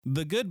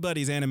The Good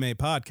Buddies Anime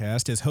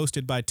Podcast is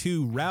hosted by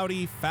two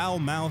rowdy,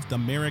 foul-mouthed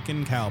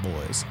American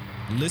cowboys.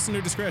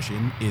 Listener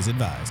discretion is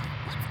advised.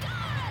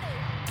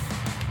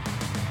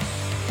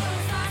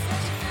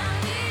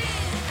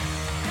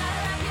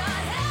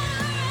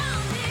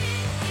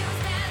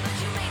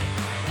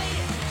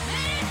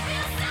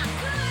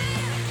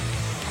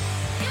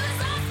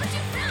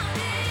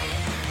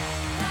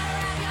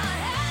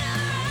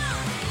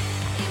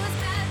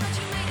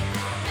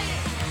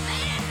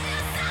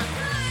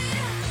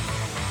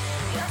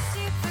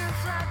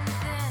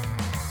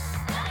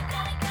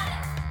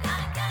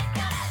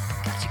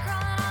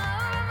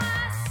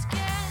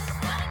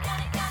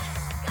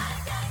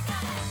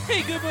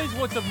 Hey, Good Buddies,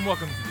 what's up, and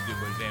welcome to the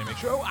Good Buddies Anime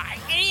Show. I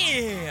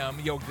am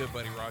your good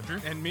buddy, Roger.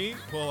 And me,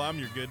 well, I'm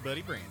your good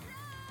buddy, Brandon.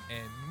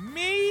 And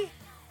me?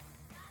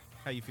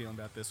 How you feeling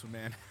about this one,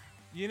 man?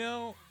 You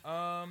know,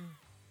 I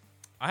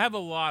have a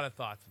lot of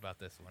thoughts about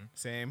this one.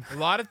 Same. A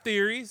lot of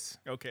theories.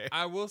 Okay.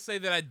 I will say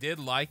that I did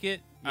like it.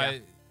 Yeah.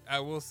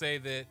 I will say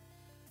that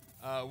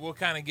we'll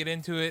kind of get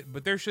into it,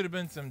 but there should have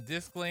been some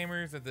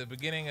disclaimers at the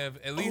beginning of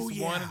at least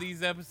one of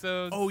these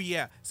episodes. Oh,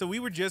 yeah. So we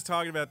were just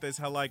talking about this,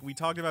 how, like, we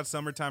talked about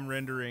Summertime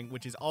Rendering,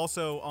 which is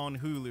also on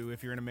Hulu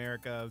if you're in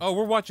America. Oh,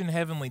 we're watching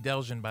Heavenly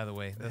Delusion, by the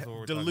way. That's what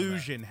we're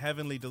Delusion,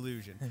 Heavenly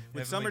Delusion. With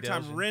Heavenly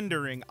Summertime Delusion.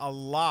 Rendering, a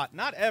lot,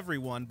 not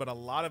everyone, but a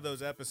lot of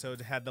those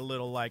episodes had the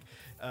little, like,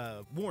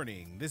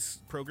 warning, this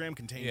program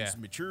contains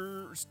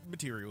mature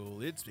material.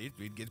 It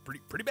gets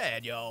pretty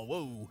bad, y'all.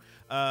 Whoa.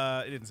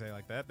 It didn't say it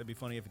like that. That'd be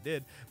funny if it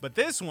did. But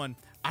this one,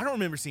 I don't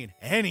remember seeing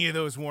any of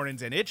those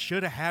warnings, and it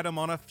should have had them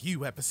on a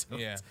few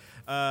episodes.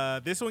 Yeah.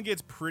 This one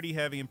gets pretty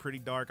heavy and pretty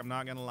dark. I'm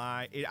not going to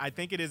lie. I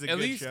think it is a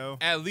good show.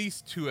 At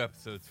least 2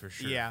 episodes for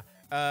sure. Yeah.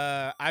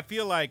 I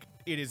feel like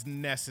it is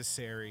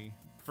necessary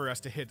for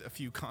us to hit a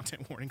few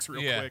content warnings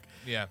real quick.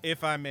 Yeah.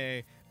 If I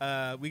may.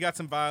 We got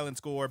some violence,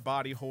 gore,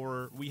 body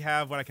horror. We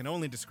have what I can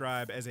only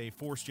describe as a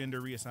forced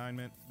gender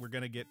reassignment. We're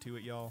going to get to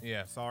it, y'all.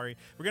 Yeah. Sorry.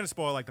 We're going to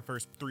spoil like the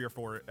first 3 or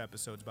 4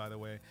 episodes, by the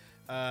way.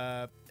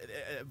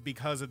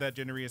 Because of that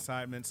gender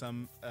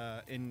reassignment,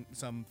 in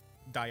some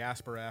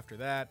diaspora after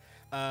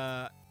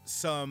that.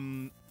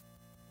 Some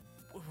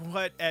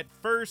what at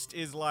first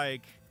is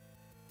like,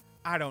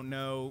 I don't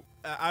know,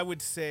 I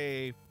would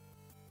say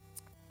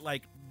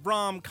like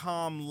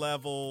rom-com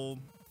level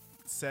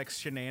sex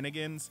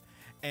shenanigans,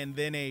 and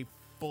then a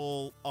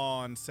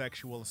full-on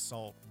sexual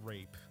assault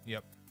rape.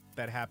 Yep.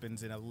 That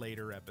happens in a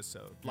later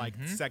episode, like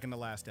second to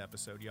last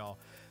episode, y'all.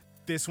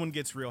 This one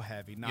gets real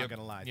heavy, not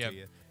gonna lie to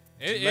you.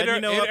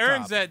 It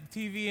earns that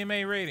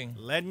TVMA rating.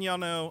 Letting y'all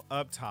know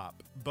up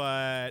top.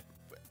 But,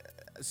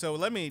 so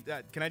let me,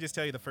 can I just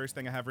tell you the first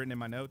thing I have written in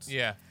my notes?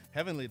 Yeah.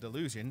 Heavenly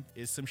Delusion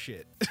is some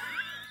shit.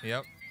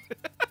 Yep.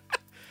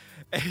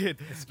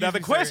 Now the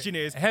question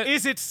is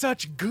it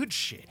such good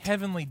shit?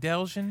 Heavenly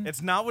Delusion?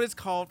 It's not what it's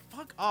called.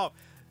 Fuck off.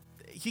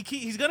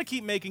 He's gonna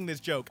keep making this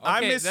joke. Okay,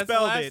 I misspelled that's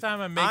the last it. time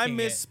I'm making I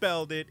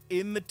misspelled it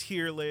in the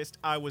tier list.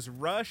 I was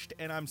rushed,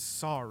 and I'm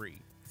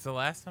sorry. It's the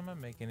last time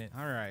I'm making it.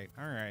 All right.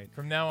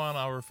 From now on,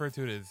 I'll refer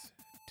to it as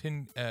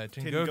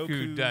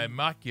Tengoku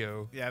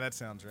Daimakyo. Yeah, that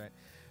sounds right.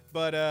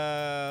 But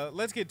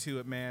let's get to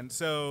it, man.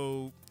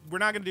 So we're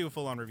not gonna do a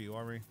full-on review,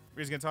 are we?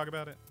 We're just gonna talk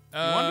about it. You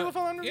want to do a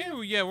full-on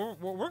review? Yeah.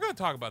 We're gonna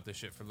talk about this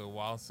shit for a little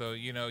while. So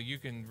you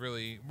can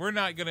really. We're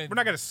not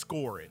gonna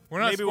score it. We're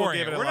not Maybe scoring we'll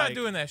give it. it. We're not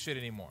doing that shit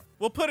anymore.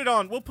 We'll put it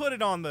on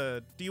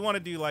the. Do you want to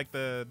do like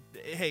the?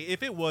 Hey,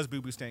 if it was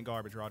Boo Boo Stank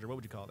Garbage, Roger, what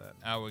would you call that?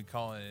 I would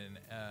call it an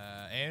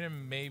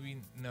anime. Maybe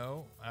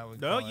no. I would.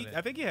 No, call it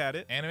I think you had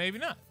it. Anime, maybe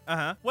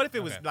not. What if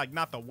it was like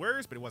not the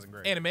worst, but it wasn't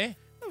great? Anime.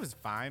 It was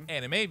fine.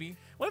 Anime, maybe.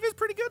 What if it's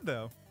pretty good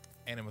though?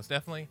 Anime was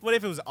definitely. What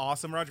if it was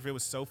awesome, Roger? If it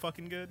was so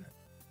fucking good?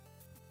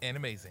 And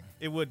amazing.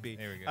 It would be.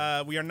 There we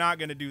go. We are not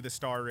going to do the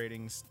star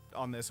ratings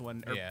on this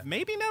one. Or Yeah.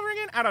 maybe never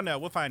again. I don't know.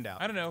 We'll find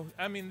out. I don't know.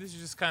 I mean, this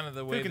is just kind of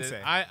the way Who can that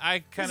say?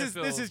 I kind of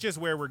feel. This is just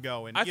where we're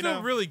going. I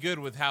feel really good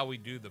with how we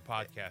do the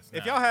podcast.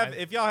 If now.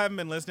 y'all haven't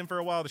been listening for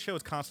a while, the show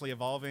is constantly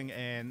evolving,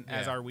 and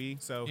as are we.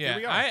 So here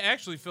we are. I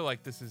actually feel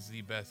like this is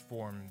the best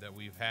form that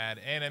we've had,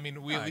 and I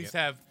mean, we at least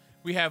have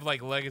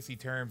like legacy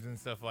terms and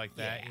stuff like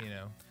that, you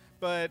know.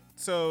 But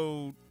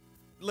so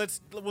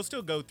we'll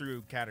still go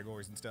through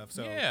categories and stuff.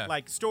 So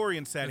like story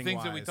and setting, the things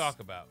wise, that we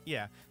talk about.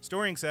 Yeah,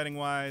 story and setting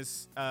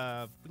wise, we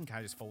can kind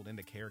of just fold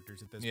into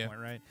characters at this point,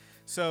 right?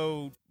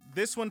 So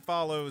this one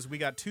follows. We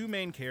got 2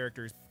 main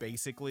characters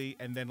basically,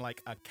 and then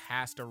like a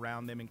cast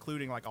around them,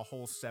 including like a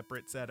whole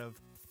separate set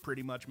of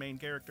pretty much main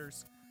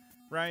characters,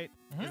 right?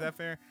 Is that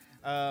fair?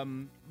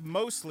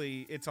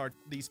 Mostly it's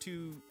these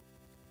 2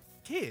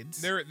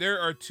 kids.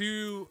 There are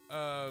two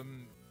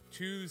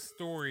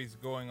stories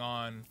going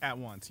on at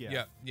once.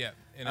 Yeah.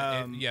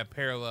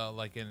 Parallel,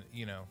 like in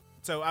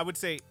So I would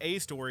say a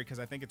story, because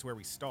I think it's where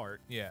we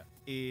start. Yeah.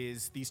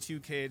 Is these 2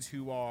 kids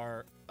who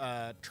are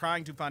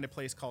trying to find a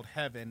place called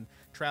Heaven,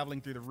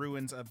 traveling through the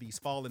ruins of these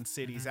fallen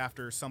cities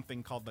after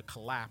something called the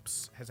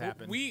Collapse has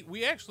happened.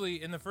 We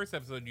actually, in the first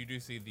episode, you do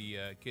see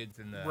the kids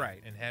in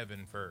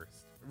Heaven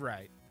first.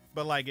 Right.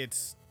 But like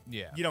it's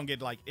Yeah. You don't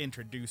get like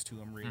introduced to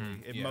them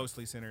really. It yeah.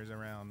 mostly centers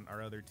around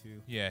our other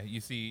two. Yeah, you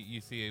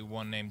see a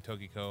one named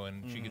Tokiko,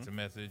 and she gets a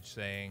message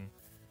saying,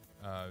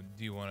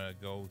 "Do you want to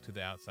go to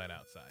the outside?"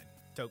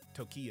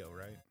 Tokyo,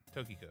 right?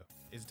 Tokiko.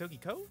 Is it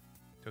Tokiko?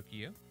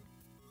 Tokyo?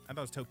 I thought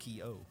it was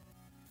Tokyo.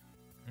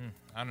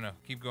 I don't know.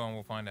 Keep going.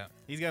 We'll find out.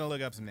 He's gonna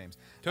look up some names.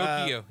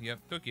 Tokyo. Yep.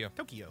 Tokyo.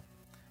 Tokyo.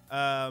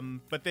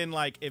 But then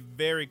like it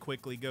very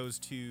quickly goes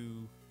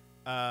to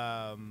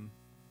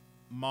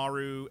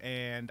Maru,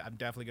 and I'm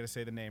definitely gonna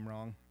say the name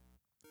wrong.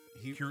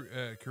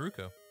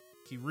 Kiruko.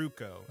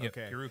 Kiruko. Yep,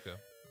 Okay. Kiruko.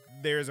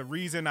 There's a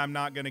reason I'm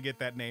not gonna get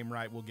that name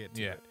right. We'll get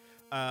to it.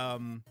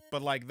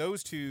 But like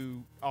those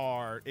two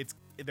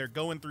they're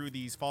going through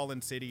these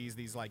fallen cities,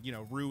 these like,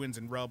 ruins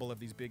and rubble of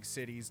these big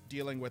cities,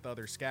 dealing with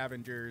other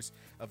scavengers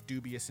of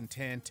dubious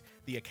intent,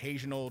 the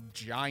occasional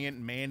giant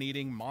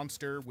man-eating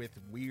monster with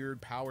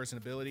weird powers and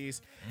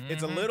abilities.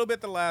 It's a little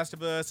bit The Last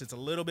of Us. It's a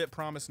little bit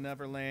Promised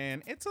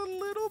Neverland. It's a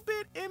little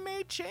bit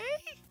MHA,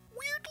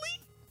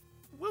 weirdly.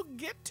 We'll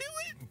get to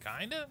it.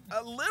 Kinda.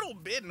 A little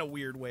bit in a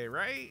weird way,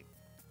 right?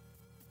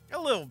 A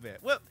little bit.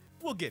 Well,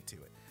 we'll get to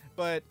it.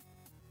 But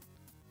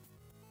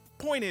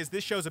point is,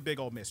 this show's a big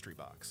old mystery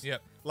box.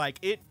 Yep. Like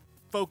it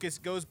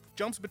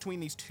jumps between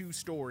these two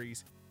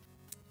stories,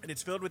 and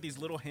it's filled with these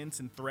little hints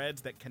and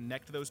threads that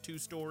connect those two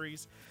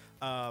stories.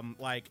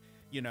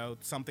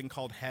 Something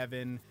called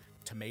Heaven.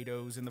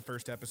 Tomatoes in the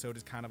first episode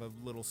is kind of a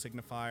little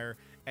signifier,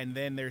 and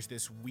then there's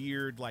this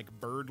weird like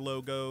bird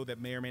logo that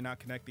may or may not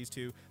connect these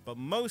two, but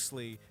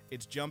mostly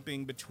it's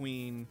jumping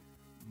between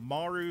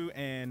Maru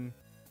and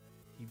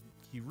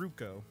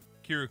Kiruko,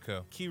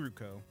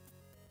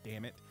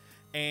 damn it,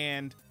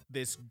 and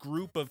this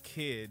group of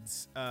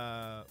kids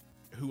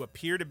who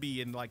appear to be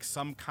in like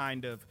some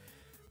kind of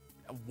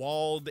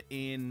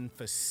walled-in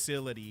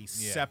facility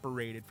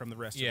separated from the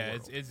rest of the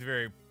world. Yeah, it's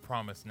very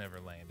Promised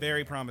Neverland.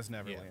 Very Promised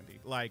Neverlandy.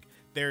 Like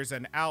there's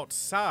an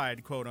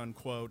outside, quote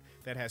unquote,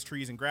 that has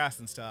trees and grass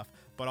and stuff,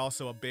 but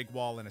also a big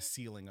wall and a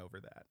ceiling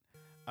over that.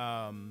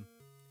 And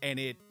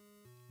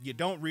you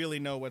don't really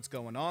know what's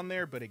going on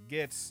there, but it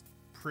gets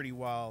pretty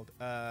wild.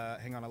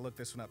 Hang on, I looked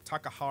this one up.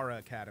 Takahara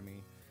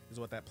Academy is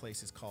what that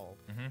place is called.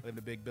 In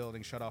the big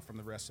building shut off from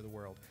the rest of the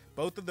world.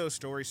 Both of those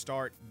stories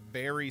start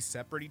very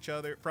separate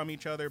from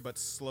each other, but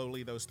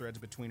slowly those threads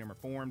between them are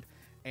formed,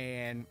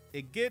 and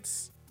it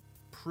gets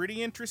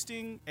pretty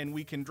interesting. And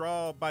we can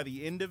draw, by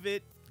the end of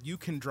it, you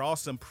can draw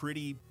some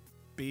pretty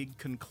big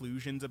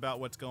conclusions about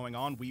what's going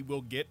on. We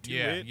will get to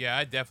it. Yeah,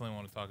 I definitely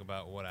want to talk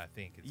about what I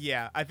think.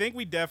 I think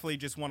we definitely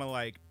just want to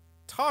like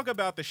talk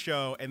about the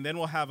show, and then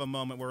we'll have a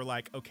moment where we're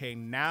like, okay,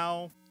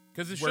 now.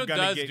 Because the show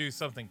does do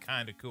something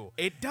kind of cool.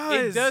 It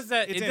does.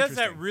 It does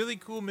that really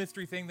cool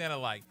mystery thing that I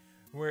like,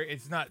 where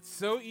it's not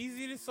so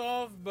easy to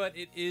solve, but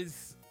it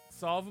is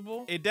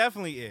solvable. It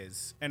definitely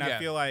is, and I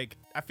feel like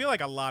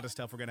a lot of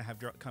stuff we're gonna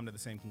have come to the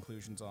same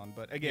conclusions on.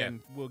 But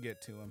again, we'll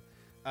get to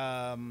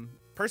them.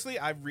 Personally,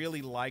 I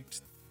really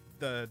liked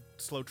the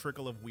slow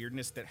trickle of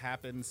weirdness that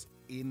happens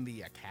in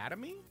the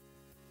academy,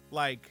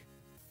 like.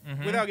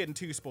 Without getting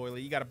too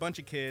spoily, you got a bunch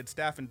of kids,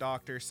 staff and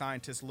doctors,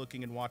 scientists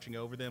looking and watching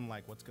over them,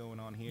 like what's going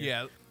on here.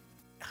 Yeah,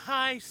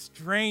 high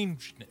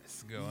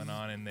strangeness going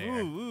on in there.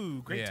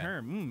 Ooh, great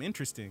term.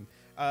 Interesting.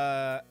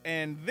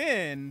 And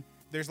then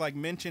there's like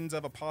mentions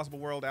of a possible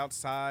world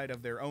outside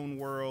of their own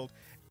world,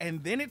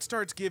 and then it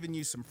starts giving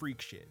you some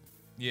freak shit.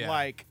 Yeah.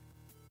 Like,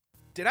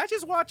 did I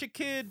just watch a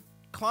kid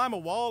climb a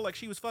wall like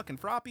she was fucking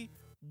Froppy?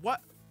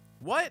 What?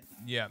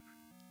 Yeah.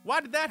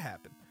 Why did that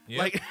happen? Yep.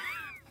 Like.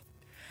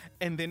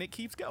 And then it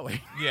keeps going.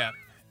 Yeah.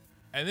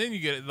 And then you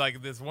get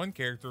like this one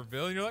character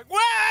reveal, and you're like, wow!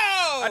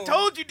 I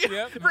told you, dude.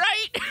 Yep.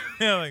 Right?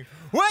 Yeah, like,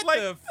 what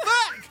the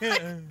fuck?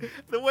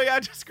 The way I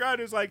described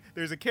it is like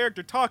there's a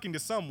character talking to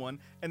someone,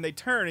 and they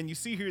turn, and you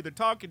see who they're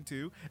talking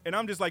to, and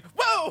I'm just like,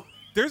 whoa!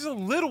 There's a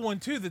little one,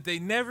 too, that they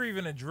never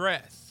even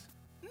address.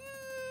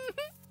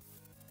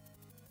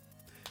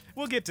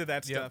 We'll get to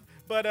that stuff.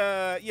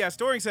 But,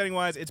 story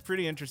setting-wise, it's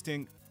pretty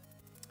interesting.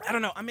 I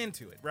don't know. I'm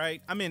into it,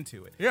 right? I'm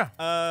into it.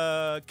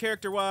 Yeah.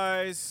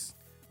 Character-wise,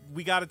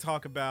 we got to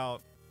talk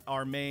about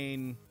our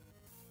main.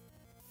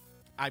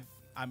 I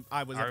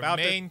was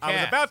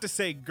about to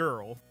say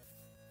girl,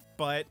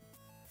 but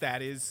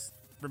that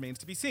remains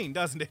to be seen,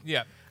 doesn't it?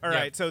 Yeah. All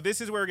right. So this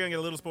is where we're gonna get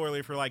a little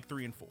spoiler for like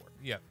 3 and 4.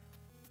 Yeah.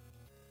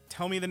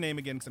 Tell me the name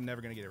again, because I'm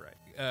never gonna get it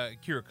right.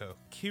 Kiriko.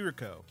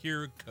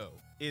 Kiriko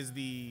is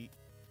the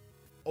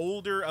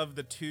older of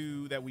the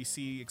two that we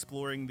see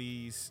exploring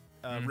these.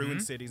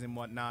 Ruined cities and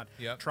whatnot,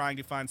 trying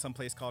to find some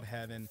place called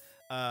Heaven,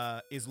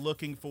 is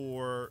looking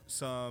for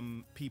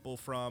some people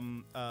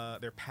from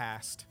their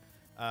past,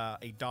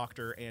 a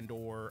doctor and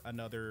or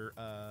another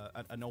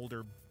an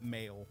older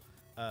male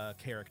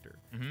character,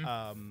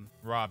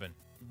 Robin,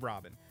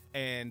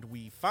 and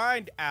we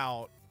find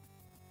out.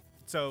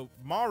 So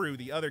Maru,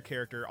 the other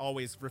character,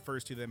 always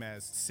refers to them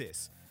as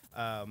sis.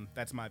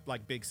 That's my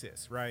like big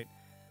sis, right?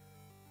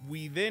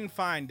 We then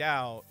find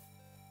out.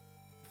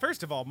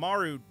 First of all,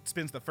 Maru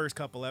spends the first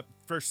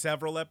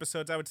several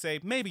episodes, I would say,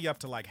 maybe up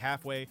to like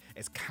halfway,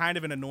 as kind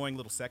of an annoying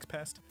little sex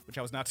pest, which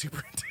I was not super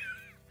into.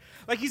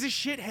 Like, he's a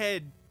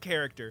shithead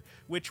character,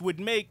 which would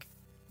make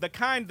the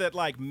kind that,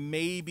 like,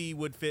 maybe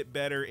would fit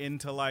better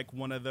into, like,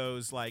 one of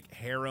those, like,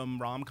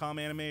 harem rom-com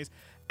animes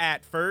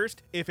at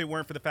first, if it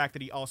weren't for the fact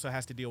that he also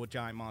has to deal with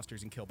giant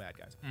monsters and kill bad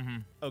guys. Mm-hmm.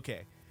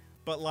 Okay.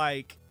 But,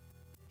 like,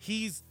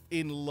 he's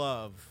in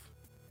love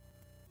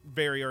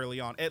very early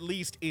on, at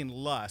least in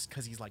lust,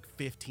 because he's, like,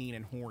 15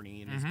 and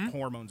horny, and his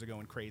hormones are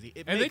going crazy.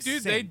 It makes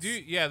sense. They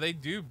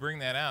do bring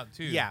that out,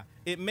 too. Yeah,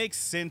 it makes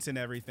sense and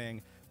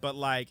everything, but,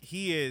 like,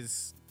 he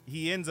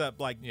ends up,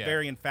 like,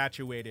 very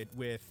infatuated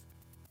with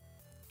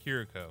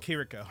Kiruko.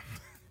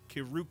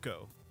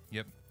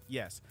 Yep.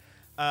 Yes.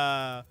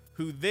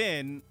 Who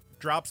then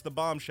drops the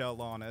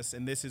bombshell on us,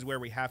 and this is where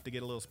we have to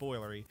get a little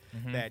spoilery,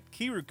 that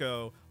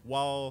Kiruko,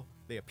 while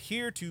they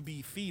appear to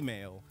be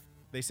female,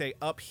 they say,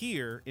 up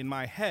here in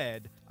my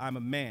head, I'm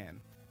a man.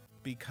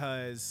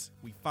 Because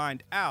we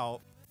find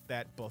out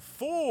that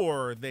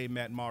before they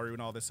met Maru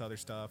and all this other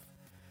stuff,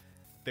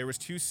 there was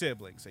 2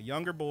 siblings, a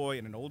younger boy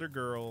and an older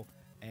girl,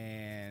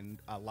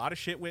 and a lot of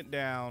shit went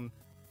down.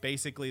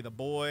 Basically, the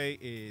boy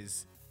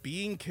is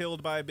being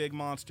killed by a big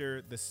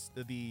monster.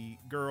 The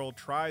girl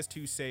tries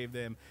to save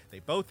them. They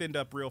both end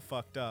up real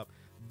fucked up.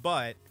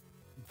 But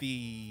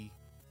the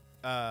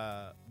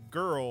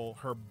girl,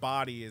 her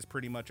body is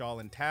pretty much all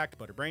intact,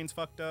 but her brain's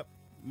fucked up.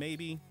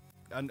 Maybe.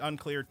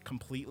 Unclear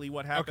completely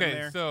what happened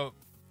there. Okay, so,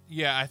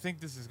 yeah, I think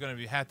this is going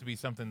to have to be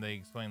something they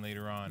explain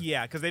later on.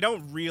 Yeah, because they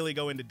don't really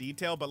go into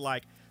detail, but,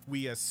 like,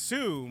 we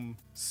assume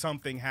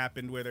something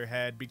happened with her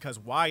head, because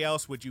why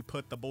else would you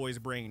put the boy's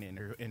brain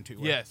into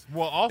her? Yes.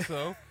 Well,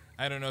 also,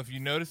 I don't know if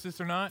you noticed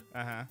this or not,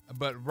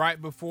 but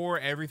right before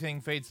everything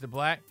fades to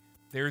black,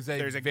 there's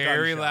a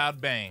very gunshot.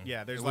 Loud bang.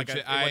 Yeah, there's like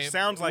what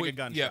sounds like a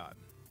gunshot.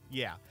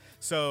 Yeah.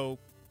 So,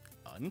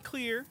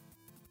 unclear.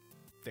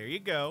 There you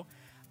go.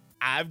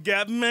 I've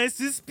got my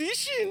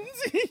suspicions.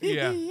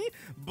 Yeah.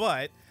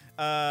 But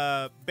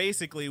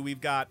basically,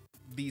 we've got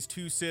these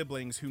 2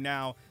 siblings who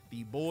now,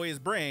 the boy's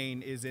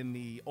brain is in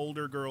the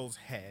older girl's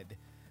head.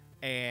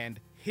 And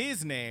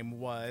his name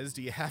was,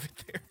 do you have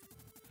it there?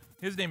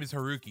 His name is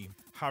Haruki.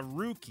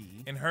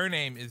 And her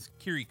name is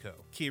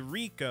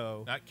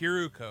Kiriko. Not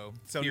Kiruko.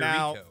 So Kiriko.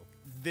 Now,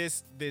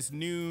 this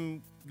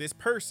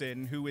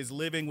person who is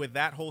living with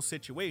that whole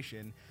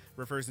situation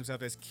refers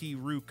himself as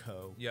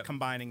Kiruko,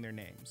 combining their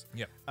names.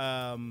 Yep.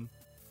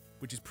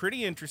 Which is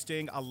pretty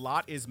interesting. A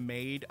lot is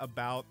made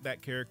about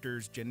that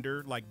character's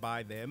gender, like,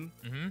 by them.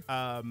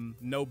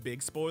 No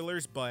big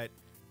spoilers, but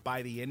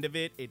by the end of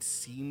it, it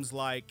seems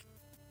like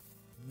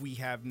we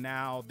have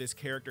now, this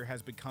character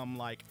has become,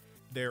 like,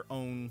 their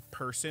own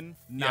person.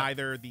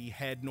 Neither the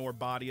head nor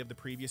body of the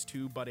previous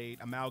 2, but a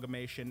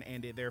amalgamation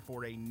and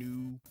therefore a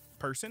new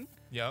person.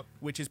 Yep.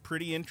 Which is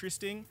pretty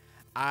interesting.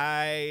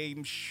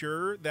 I'm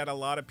sure that a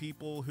lot of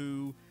people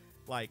who,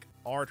 like,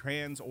 are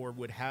trans or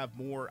would have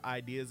more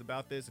ideas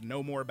about this,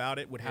 know more about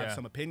it, would have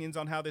some opinions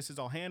on how this is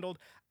all handled.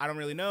 I don't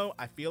really know.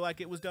 I feel like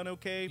it was done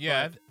okay.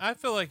 Yeah, but I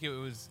feel like it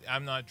was.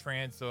 I'm not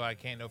trans, so I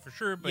can't know for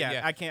sure. But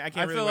yeah, I can't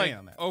really feel weigh like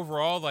on that.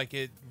 Overall, like,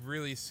 it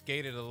really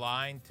skated a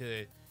line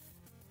to.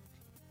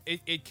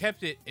 It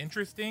kept it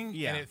interesting,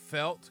 and it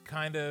felt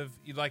kind of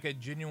like a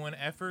genuine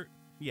effort.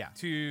 Yeah.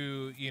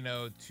 To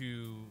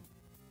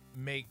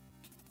make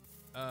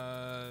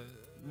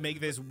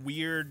this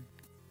weird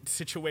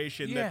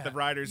situation that the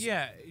writers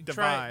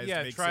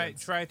devised.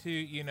 Try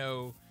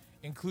to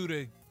include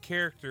a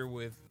character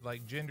with,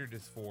 like, gender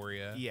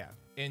dysphoria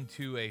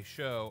into a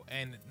show,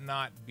 and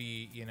not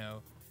be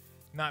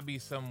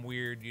some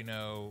weird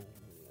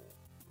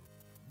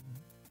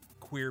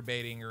queer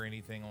baiting or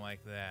anything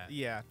like that.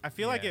 Yeah, I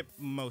feel like it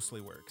mostly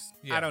works.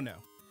 I don't know.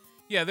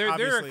 Yeah, there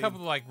are a couple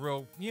of, like,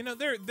 real,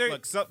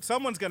 Look,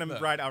 someone's gonna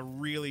write a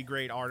really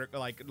great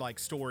article, like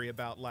story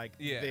about, like,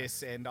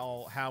 this and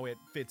all how it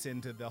fits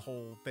into the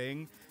whole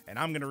thing, and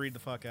I'm gonna read the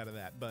fuck out of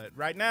that. But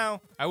right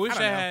now, I wish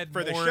I had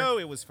for the show.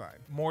 It was fine.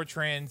 More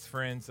trans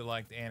friends that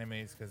liked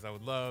animes, because I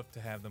would love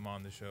to have them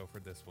on the show for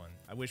this one.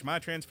 I wish my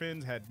trans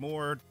friends had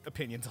more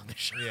opinions on this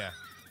show. Yeah.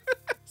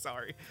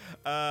 Sorry,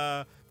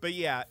 but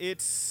yeah,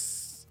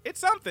 it's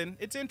something.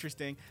 It's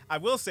interesting. I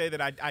will say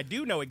that I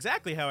do know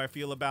exactly how I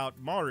feel about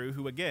Maru,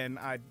 who, again,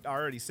 I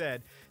already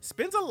said,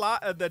 spends a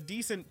lot of the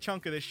decent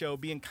chunk of the show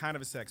being kind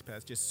of a sex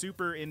pest, just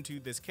super into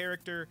this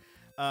character.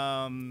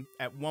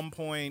 At one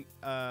point,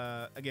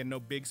 again, no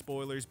big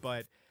spoilers,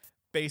 but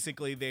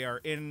basically they are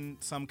in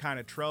some kind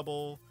of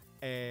trouble,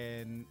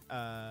 and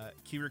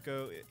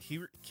Kiruko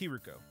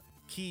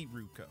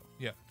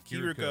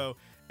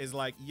is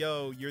like,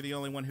 yo, you're the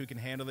only one who can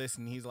handle this,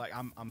 and he's like,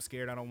 I'm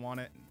scared, I don't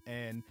want it,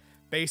 and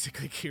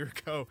basically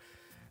Kiriko,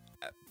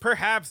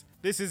 perhaps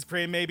this is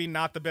maybe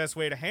not the best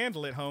way to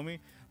handle it, homie,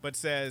 but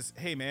says,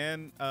 hey,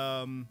 man,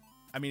 I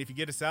mean, if you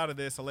get us out of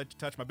this, I'll let you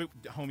touch my boot.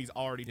 Homie's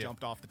already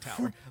jumped off the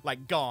tower.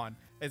 Like, gone.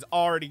 Is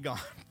already gone.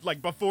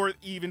 Like, before it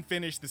even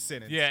finished the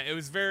sentence. Yeah, it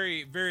was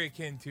very, very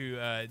akin to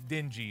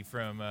Denji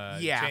from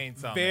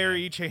Chainsaw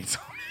very Man. Chainsaw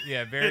Man.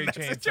 Yeah, very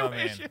Chainsaw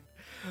Man.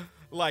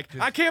 Like,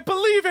 I can't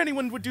believe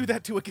anyone would do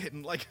that to a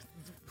kitten. Like,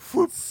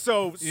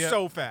 so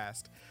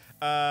fast.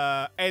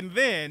 And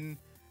then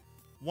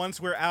once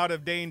we're out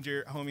of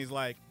danger, homie's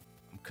like,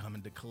 I'm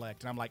coming to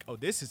collect. And I'm like, oh,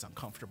 this is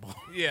uncomfortable.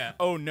 Yeah.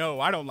 Oh, no,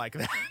 I don't like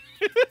that.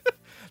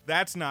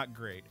 That's not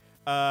great.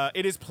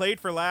 It is played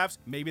for laughs.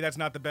 Maybe that's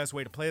not the best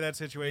way to play that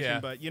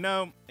situation, but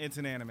it's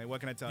an anime. What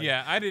can I tell you?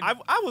 Yeah,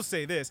 I will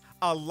say this.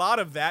 A lot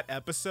of that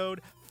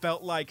episode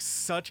felt like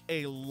such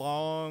a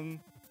long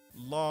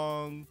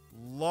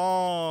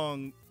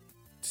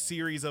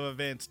series of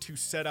events to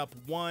set up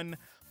one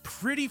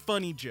pretty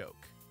funny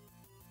joke.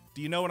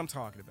 Do you know what I'm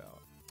talking about?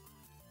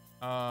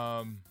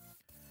 I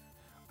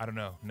don't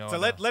know. No. So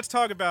let's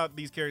talk about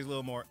these characters a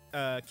little more.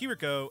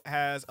 Kiriko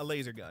has a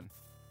laser gun.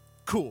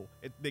 Cool.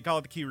 They call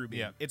it the Kiru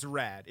beam. Yeah. It's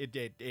rad.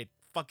 It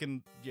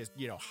fucking just,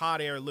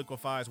 hot air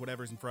liquefies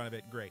whatever's in front of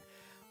it. Great.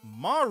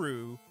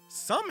 Maru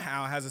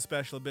somehow has a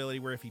special ability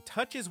where if he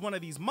touches one of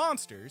these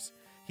monsters,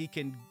 he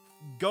can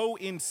go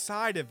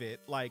inside of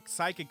it, like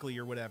psychically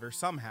or whatever,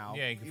 somehow.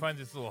 Yeah, you can find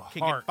this little heart. He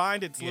can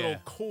find its little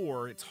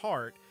core, its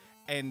heart,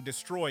 and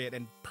destroy it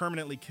and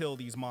permanently kill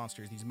these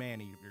monsters, these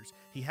man-eaters.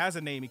 He has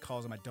a name he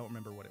calls them. I don't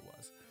remember what it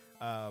was.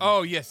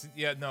 Oh, yes.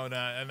 Yeah, no, and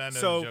I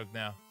know the joke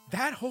now.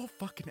 That whole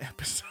fucking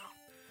episode,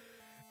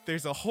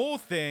 there's a whole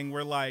thing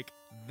where, like,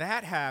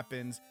 that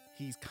happens,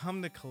 he's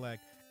come to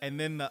collect, and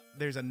then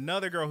there's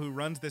another girl who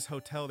runs this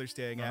hotel they're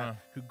staying at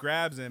who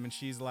grabs him, and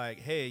she's like,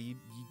 hey,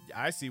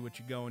 I see what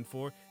you're going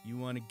for. You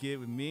want to get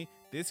with me?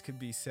 This could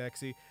be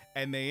sexy.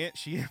 And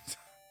it's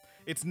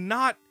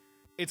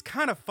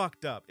kind of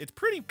fucked up. It's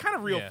kind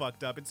of real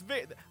fucked up.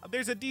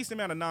 There's a decent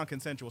amount of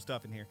non-consensual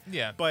stuff in here.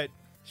 Yeah. But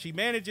she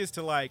manages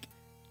to, like,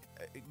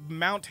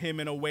 mount him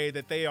in a way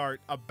that they are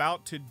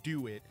about to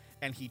do it,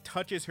 and he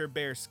touches her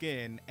bare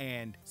skin,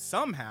 and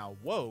somehow,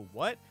 whoa,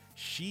 what?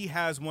 She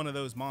has one of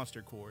those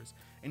monster cores.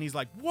 And he's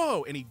like,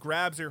 whoa, and he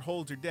grabs her,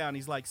 holds her down.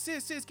 He's like,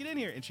 sis, get in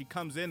here. And she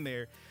comes in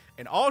there,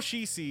 and all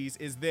she sees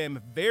is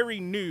them very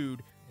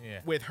nude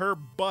with her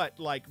butt,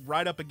 like,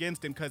 right up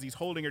against him because he's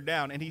holding her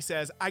down. And he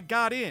says, I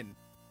got in.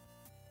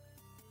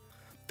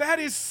 That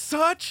is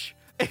such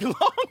a long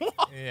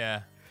walk.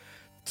 Yeah.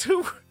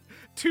 To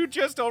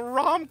just a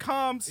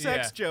rom-com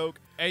sex joke.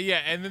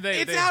 And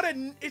then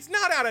it's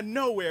not out of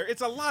nowhere.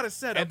 It's a lot of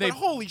setup. But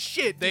holy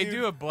shit, they dude.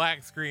 do a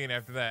black screen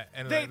after that,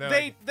 and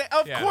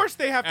of course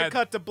they have to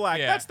cut to black.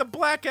 Yeah. That's the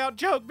blackout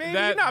joke, man.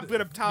 You're not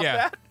gonna top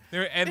that.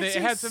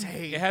 It had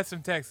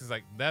some text. It's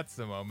like, that's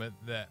the moment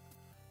that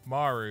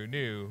Maru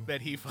knew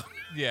that he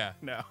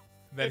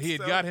that he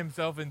had got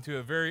himself into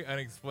a very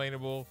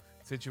unexplainable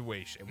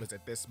situation. It was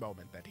at this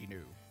moment that he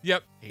knew.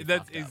 Yep,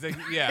 that's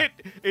exactly. Yeah,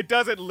 it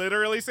doesn't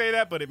literally say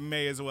that, but it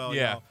may as well.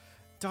 Yeah.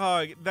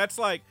 Dog, that's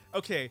like,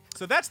 okay,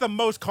 so that's the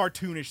most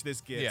cartoonish this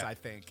gets, I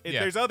think.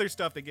 There's other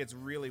stuff that gets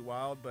really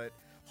wild, but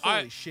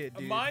holy shit,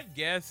 dude. My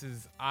guess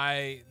is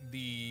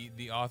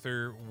the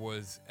author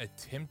was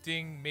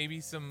attempting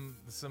maybe some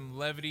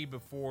levity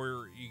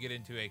before you get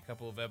into a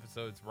couple of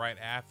episodes right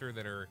after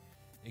that are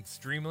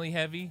extremely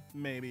heavy.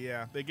 Maybe,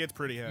 yeah. It gets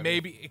pretty heavy.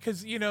 Maybe,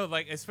 because,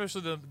 like,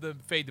 especially the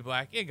fade to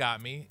black, it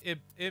got me.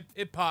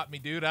 It popped me,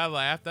 dude. I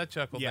laughed. I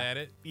chuckled at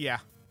it. Yeah.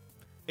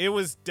 It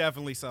was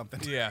definitely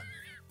something. Yeah.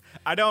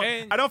 I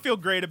don't feel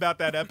great about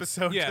that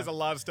episode because a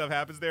lot of stuff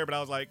happens there, but I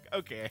was like,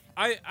 okay.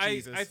 I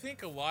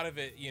think a lot of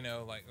it,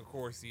 like, of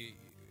course,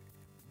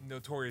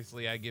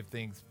 notoriously I give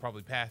things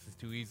probably passes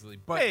too easily,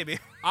 but maybe.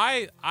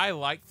 I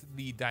liked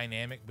the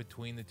dynamic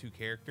between the two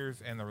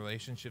characters and the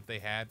relationship they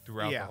had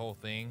throughout the whole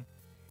thing,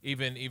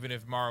 even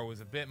if Mara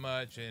was a bit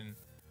much, and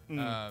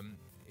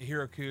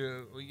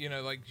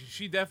Hiroku, like,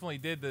 she definitely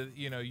did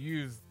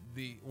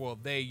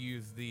they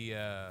used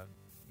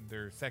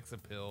their sex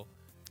appeal.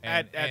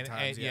 At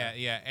times,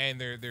 and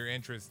their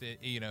interest,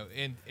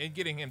 in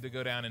getting him to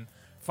go down and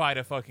fight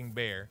a fucking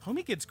bear.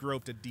 Homie gets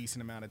groped a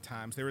decent amount of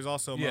times. There was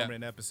also a moment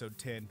in episode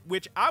 10,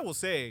 which I will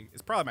say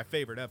is probably my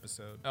favorite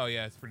episode. Oh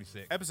yeah, it's pretty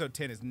sick. Episode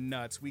 10 is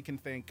nuts. We can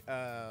thank.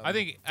 I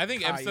think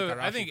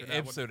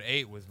episode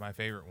 8 was my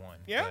favorite one.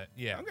 Yeah. But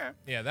yeah. Okay.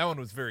 Yeah, that one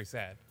was very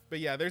sad. But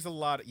yeah, there's a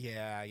lot. Okay,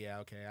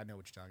 I know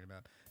what you're talking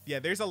about. Yeah,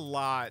 there's a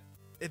lot.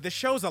 The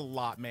show's a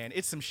lot, man.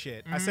 It's some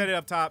shit. I said it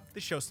up top.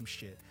 This show's some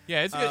shit.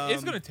 Yeah,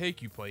 it's gonna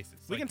take you places.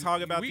 We can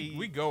talk about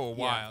we go a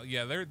while.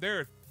 Yeah,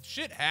 there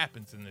shit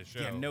happens in this show.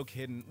 Yeah, no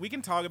kidding. We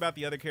can talk about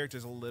the other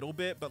characters a little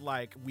bit, but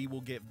like we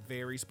will get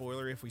very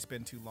spoiler if we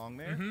spend too long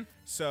there.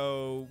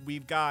 So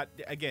we've got,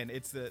 again,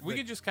 it's we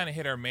could just kind of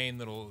hit our main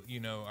little,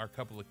 our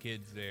couple of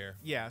kids there.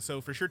 Yeah, so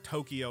for sure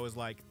Tokyo is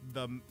like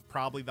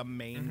probably the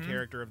main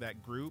character of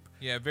that group.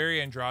 Yeah, very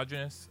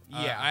androgynous.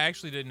 Yeah, I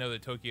actually didn't know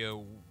that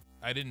Tokyo.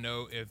 I didn't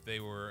know if they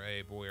were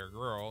a boy or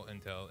girl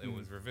until it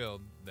was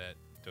revealed that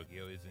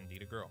Tokyo is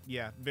indeed a girl.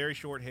 Yeah, very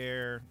short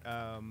hair.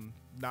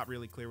 Not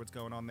really clear what's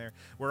going on there.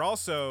 We're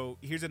also,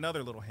 here's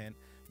another little hint.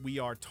 We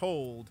are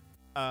told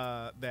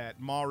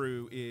that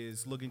Maru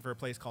is looking for a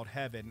place called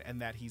Heaven,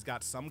 and that he's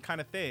got some kind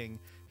of thing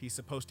he's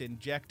supposed to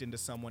inject into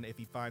someone if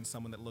he finds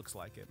someone that looks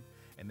like him.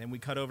 And then we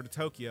cut over to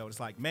Tokyo, and it's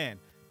like, man,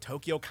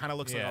 Tokyo kind of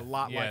looks like a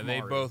lot like Maru.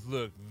 Yeah, they both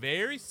look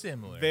very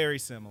similar. Very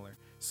similar.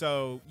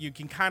 So you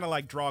can kind of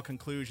like draw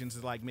conclusions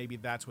as like maybe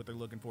that's what they're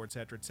looking for, et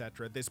cetera, et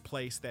cetera. This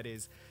place that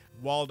is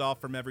walled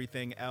off from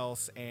everything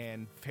else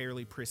and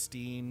fairly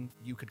pristine,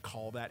 you could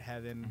call that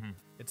heaven,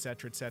 et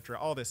cetera,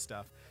 all this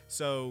stuff.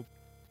 So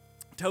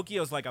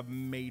Tokyo's like a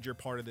major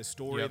part of this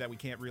story that we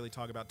can't really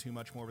talk about too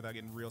much more without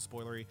getting real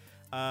spoilery.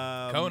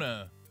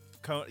 Kona.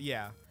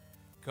 Yeah.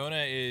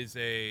 Kona is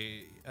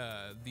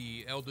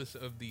the eldest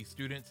of the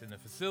students in the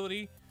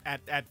facility.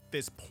 At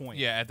this point.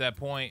 Yeah, at that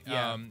point,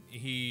 Yeah.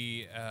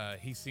 he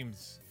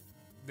seems,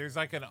 there's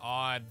like an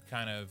odd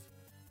kind of,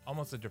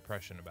 almost a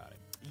depression about him.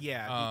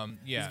 Yeah.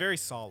 He's very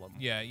solemn.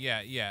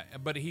 Yeah.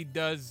 But he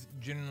does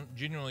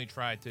genuinely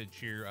try to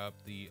cheer up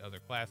the other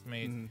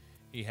classmates.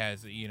 He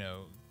has,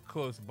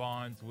 close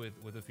bonds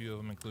with a few of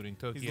them, including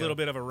Tokyo. He's a little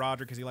bit of a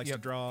Roger because he likes to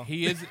draw.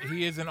 He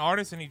is an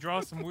artist, and he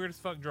draws some weird as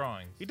fuck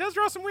drawings. He does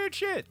draw some weird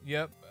shit.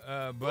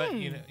 But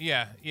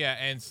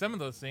and some of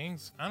those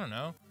things, I don't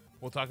know.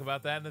 We'll talk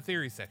about that in the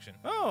theory section.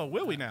 Oh,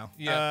 will we now?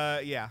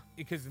 Yeah.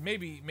 Because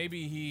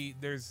maybe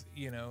there's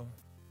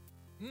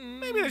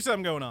maybe there's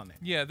something going on there.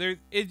 Yeah,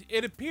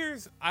 it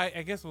appears.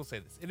 I guess we'll say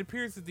this. It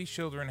appears that these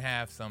children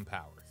have some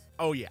powers.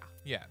 Oh yeah.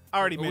 Yeah. I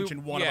already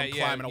mentioned one of them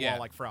climbing a wall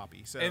like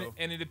Froppy. So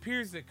and it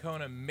appears that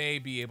Kona may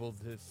be able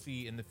to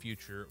see in the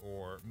future,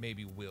 or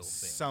maybe will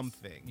things.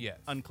 Something. Yes.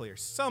 Unclear.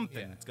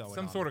 Something's going on.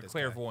 Some sort of with this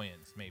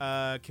clairvoyance, maybe.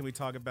 Can we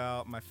talk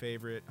about my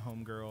favorite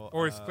homegirl?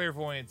 Or is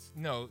clairvoyance?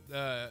 No.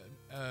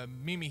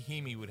 Mimi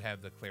Himi would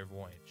have the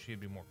clairvoyance. She'd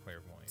be more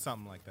clairvoyant.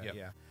 Something like that. Yep.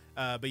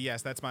 Yeah. But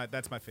yes, that's my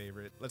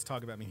favorite. Let's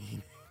talk about Mimi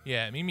Himi.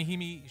 Yeah, Mimi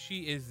Himi.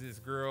 She is this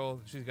girl.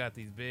 She's got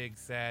these big,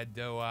 sad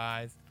doe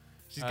eyes.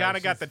 She's kind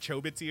of got the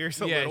Chobits ears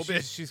a little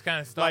bit. She's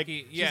kind of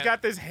stocky. Like, she's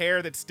got this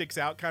hair that sticks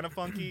out kind of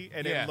funky,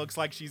 and it looks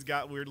like she's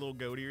got weird little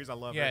goat ears. I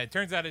love her. Yeah, it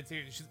turns out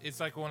it's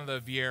like one of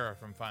the Viera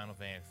from Final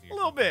Fantasy. A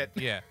little bit.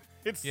 Yeah.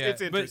 It's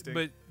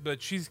interesting.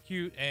 But she's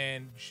cute,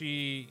 and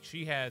she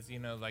has,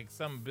 like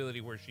some ability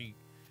where she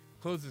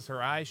closes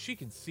her eyes. She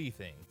can see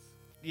things.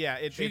 Yeah,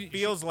 it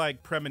feels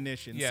like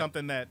premonition. Yeah.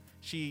 Something that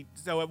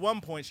so at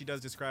one point she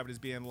does describe it as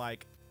being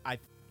like,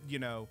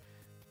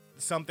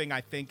 something I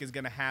think is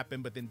going to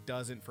happen, but then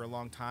doesn't for a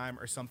long time,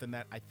 or something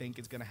that I think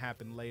is going to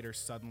happen later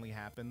suddenly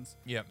happens.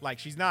 Yep. Like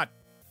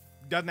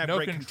doesn't have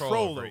great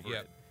control over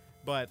it,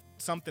 but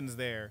something's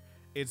there.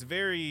 It's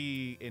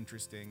very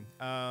interesting.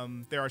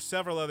 There are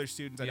several other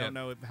students. I don't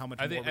know how much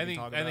more we can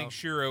talk about. I think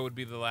Shiro would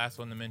be the last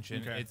one to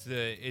mention. Okay.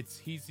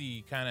 He's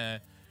the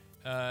kind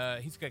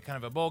of he's got kind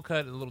of a bowl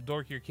cut, a little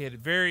dorkier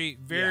kid.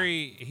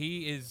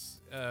 He is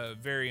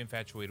very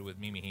infatuated with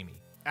Mimi Himi.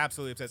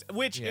 Absolutely obsessed.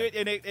 Which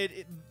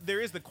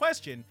there is the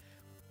question: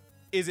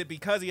 is it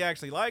because he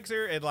actually likes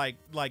her and like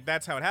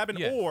that's how it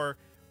happened, or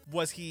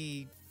was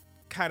he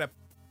kind of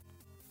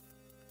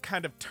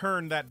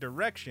turned that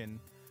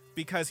direction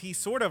because he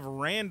sort of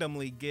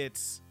randomly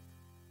gets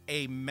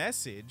a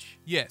message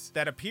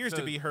that appears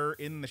to be her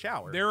in the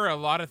shower? There are a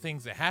lot of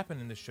things that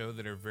happen in the show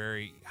that are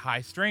very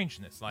high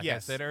strangeness, like I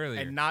said earlier,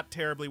 and not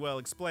terribly well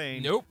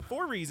explained. Nope.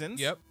 For reasons.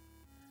 Yep.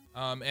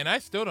 And I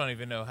still don't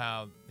even know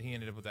how he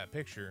ended up with that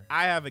picture.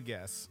 I have a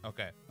guess.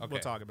 Okay. We'll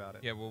talk about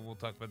it. Yeah, we'll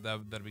talk about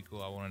that. That'd be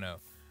cool. I want to know.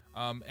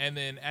 And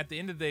then at the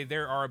end of the day,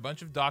 there are a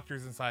bunch of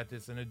doctors and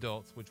scientists and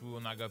adults, which we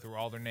will not go through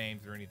all their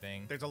names or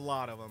anything. There's a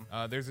lot of them.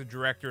 There's a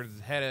director,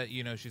 there's a head of,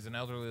 she's an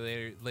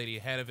elderly lady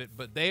ahead of it,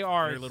 but they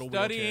are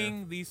studying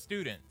wheelchair. These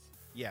students.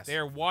 Yes. They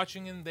are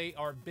watching and they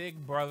are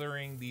big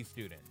brothering these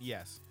students.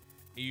 Yes.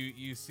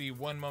 You see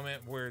one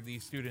moment where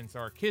these students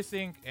are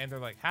kissing, and they're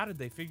like, how did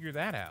they figure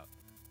that out?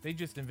 They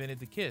just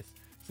invented the kiss.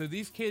 So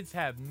these kids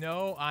have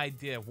no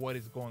idea what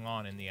is going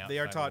on in the outside They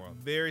are taught world.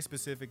 very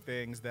specific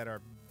things that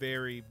are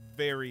very,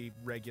 very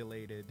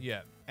regulated.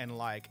 Yeah. And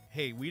like,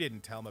 hey, we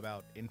didn't tell them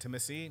about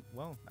intimacy.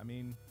 Well, I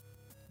mean,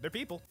 they're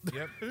people.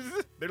 Yep.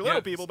 They're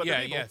little people, but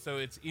they're people. Yeah. So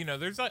it's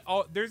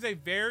there's a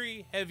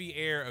very heavy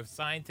air of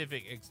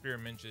scientific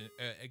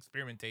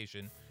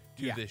experimentation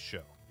to this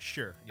show.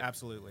 Sure,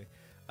 absolutely.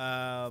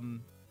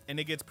 And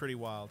it gets pretty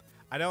wild.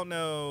 I don't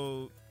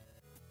know.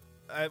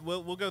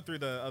 We'll go through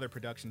the other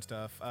production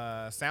stuff.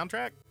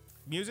 Soundtrack,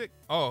 music.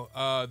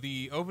 Oh,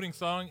 the opening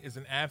song is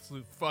an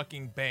absolute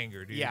fucking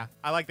banger, dude. Yeah,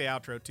 I like the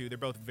outro too. They're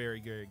both very,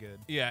 very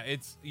good. Yeah,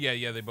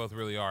 they both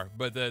really are.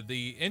 But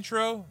the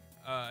intro,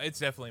 it's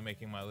definitely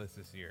making my list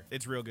this year.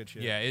 It's real good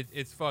shit. Yeah,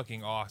 it's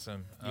fucking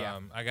awesome.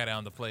 Yeah. I got it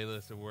on the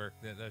playlist at work.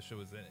 That shit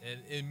was an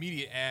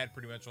immediate ad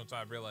pretty much once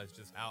I realized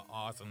just how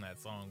awesome that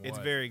song was. It's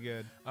very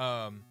good.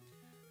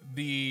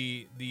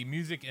 The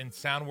music and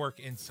sound work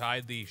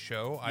inside the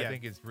show, I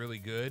think, is really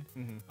good.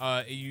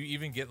 Mm-hmm. You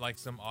even get like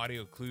some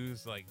audio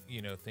clues, like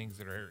things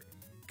that are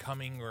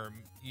coming, or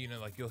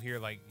like you'll hear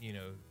like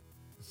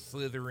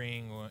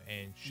slithering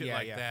and shit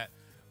that,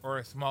 or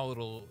a small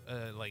little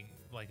like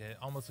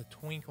almost a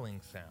twinkling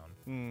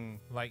sound,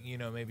 like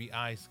maybe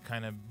ice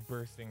kind of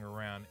bursting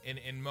around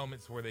in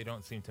moments where they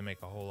don't seem to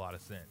make a whole lot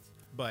of sense,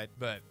 but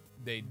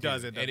they do.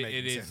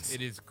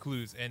 It is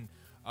clues. And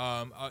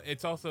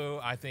it's also,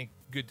 I think,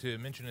 good to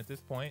mention at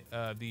this point.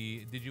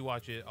 Did you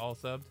watch it all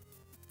subbed?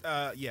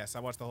 Yes,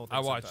 I watched the whole thing. I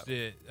watched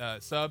it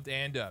subbed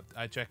and dubbed.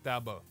 I checked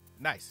out both.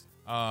 Nice.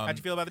 How'd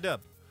you feel about the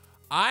dub?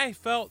 I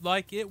felt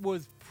like it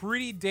was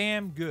pretty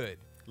damn good.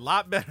 A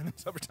lot better than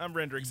Summertime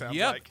Rendering sounds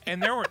like.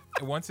 And there were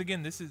once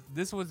again,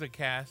 this was a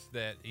cast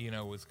that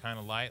was kind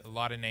of light. A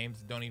lot of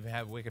names don't even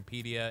have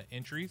Wikipedia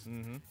entries,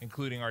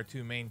 including our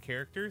 2 main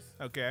characters.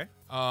 Okay.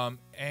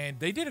 And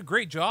they did a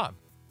great job.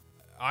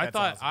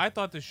 Awesome. I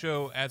thought the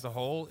show as a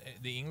whole,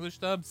 the English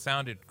dub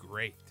sounded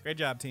great. Great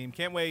job, team.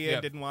 Can't weigh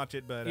in. Didn't watch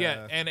it, but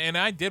and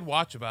I did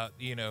watch about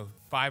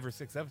 5 or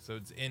 6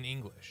 episodes in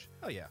English.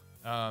 Oh yeah.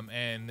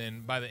 And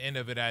then by the end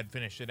of it, I'd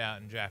finished it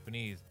out in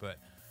Japanese, but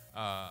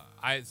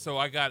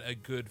I got a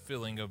good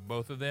feeling of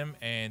both of them,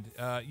 and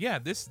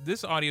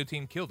this audio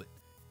team killed it.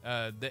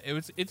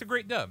 It's a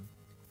great dub.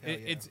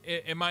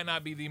 It might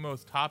not be the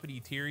most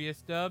toppity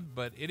tieriest dub,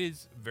 but it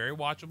is very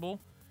watchable.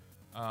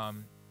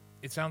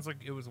 It sounds like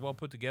it was well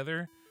put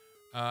together,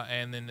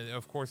 and then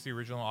of course the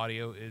original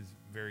audio is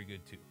very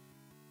good too.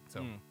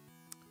 So,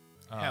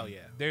 hell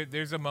yeah.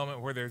 There's a moment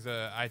where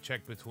I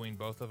checked between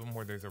both of them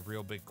where there's a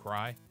real big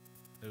cry.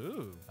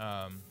 Ooh.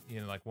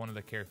 Like one of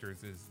the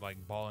characters is like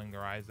bawling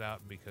their eyes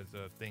out because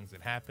of things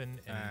that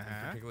happened, and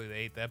particularly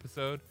the 8th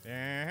episode.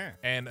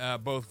 And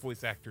both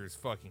voice actors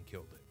fucking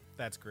killed it.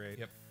 That's great.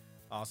 Yep.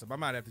 Awesome. I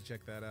might have to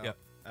check that out. Yep.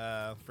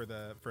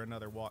 For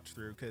another watch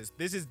through, because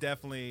this is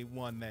definitely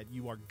one that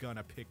you are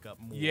gonna pick up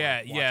more.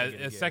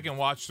 A second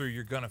watch through,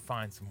 you're gonna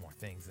find some more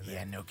things in there.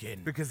 Yeah, no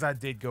kidding. Because I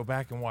did go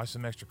back and watch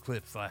some extra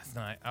clips last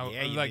night. I was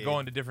like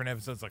going to different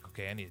episodes, like,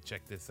 okay, I need to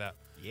check this out.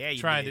 Yeah,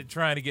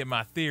 trying to get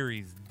my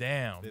theories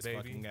down. This baby.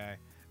 fucking guy.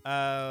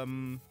 How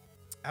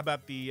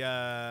about the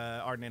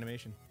art and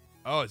animation?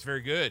 Oh, it's very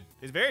good.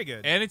 It's very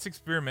good, and it's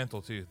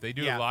experimental too. They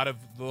do a lot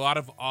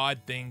of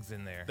odd things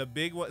in there. The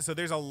big one. So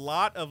there's a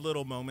lot of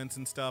little moments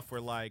and stuff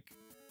where like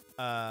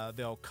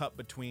they'll cut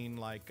between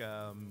like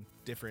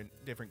different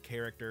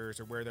characters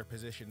or where their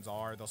positions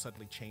are. They'll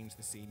suddenly change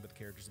the scene with the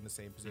characters in the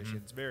same position.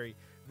 It's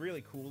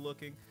really cool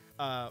looking.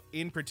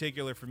 In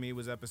particular for me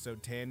was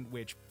episode 10,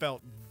 which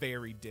felt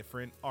very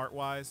different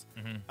art-wise.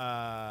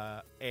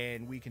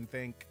 And we can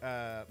thank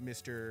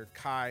Mr.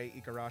 Kai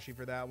Ikarashi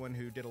for that one,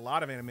 who did a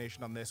lot of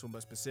animation on this one,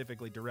 but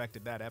specifically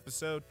directed that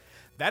episode.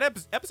 That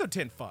episode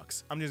 10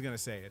 fucks. I'm just going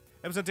to say it.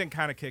 Episode 10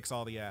 kind of kicks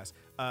all the ass.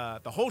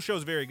 The whole show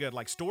is very good.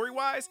 Like,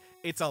 story-wise,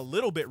 it's a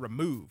little bit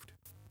removed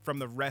from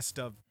the rest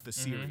of the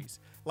series.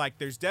 Like,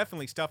 there's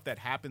definitely stuff that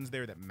happens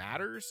there that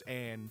matters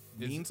and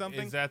means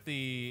something. Is that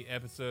the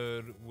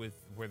episode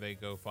where they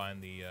go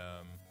find the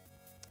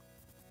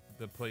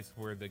place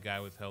where the guy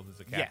was held as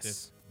a captive?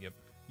 Yes. Yep.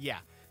 Yeah.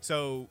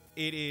 So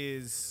it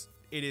is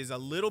a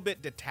little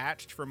bit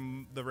detached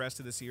from the rest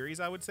of the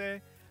series, I would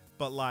say,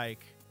 but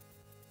like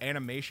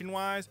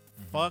animation-wise,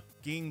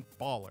 fucking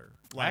baller.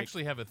 Like, I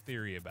actually have a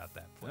theory about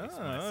that place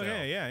myself.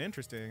 Yeah,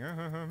 interesting.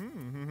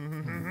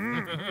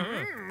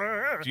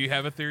 Do you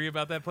have a theory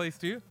about that place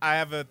too? I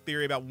have a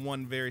theory about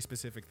one very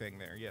specific thing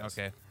there, yes.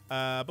 Okay.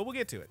 But we'll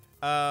get to it.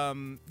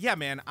 Yeah,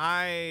 man,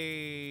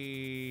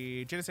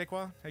 je ne sais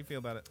quoi? How you feel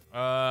about it?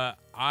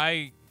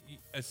 I,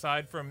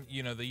 aside from,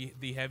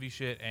 the heavy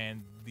shit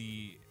and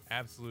the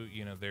absolute,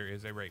 there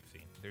is a rape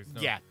scene. There's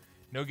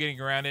no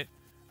getting around it.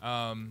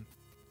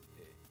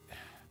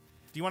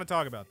 Do you want to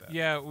talk about that?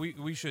 Yeah,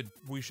 we should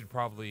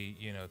probably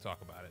talk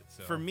about it.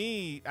 So for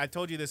me, I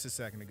told you this a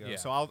second ago,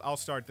 so I'll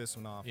start this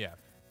one off. Yeah.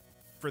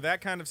 For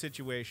that kind of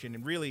situation,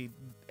 and really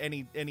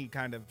any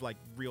kind of like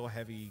real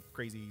heavy,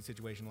 crazy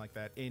situation like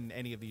that in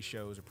any of these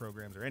shows or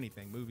programs or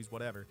anything, movies,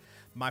 whatever,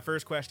 my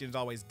first question is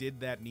always,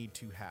 did that need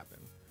to happen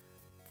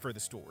for the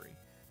story?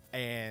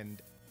 And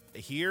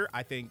here,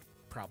 I think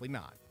probably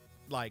not.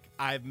 Like,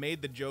 I've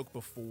made the joke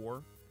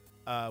before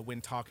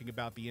when talking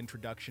about the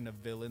introduction of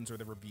villains or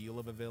the reveal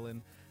of a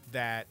villain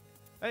that,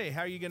 hey,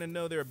 how are you going to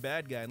know they're a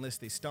bad guy unless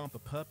they stomp a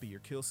puppy or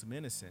kill some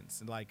innocents?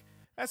 And like,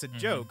 that's a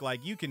joke.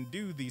 Like, you can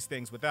do these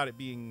things without it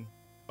being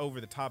over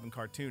the top and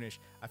cartoonish.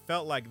 I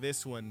felt like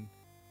this one,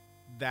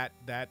 that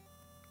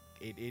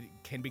it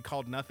can be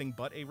called nothing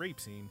but a rape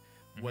scene,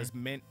 was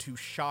meant to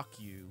shock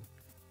you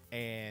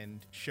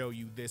and show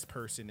you this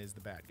person is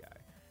the bad guy.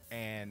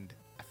 And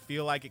I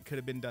feel like it could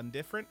have been done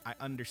different. I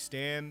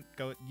understand.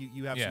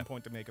 You have some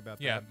point to make about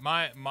that. Yeah,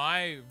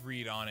 my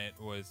read on it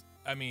was,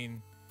 I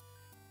mean,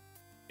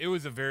 it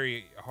was a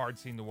very hard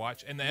scene to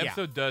watch, and the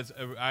episode does.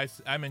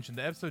 I mentioned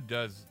the episode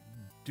does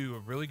do a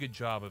really good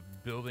job of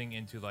building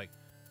into like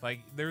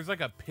there's like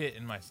a pit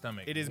in my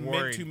stomach. It is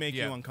meant to make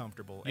you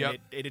uncomfortable, and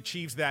it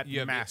achieves that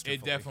masterfully.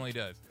 It definitely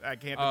does. I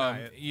can't deny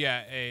it.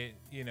 Yeah,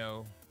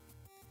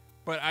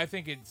 but I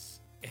think it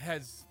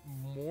has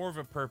more of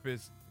a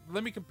purpose.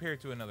 Let me compare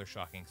it to another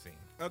shocking scene.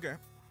 Okay.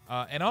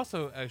 And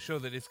also a show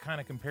that is kind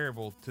of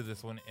comparable to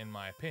this one, in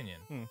my opinion,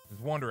 is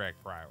Wonder Egg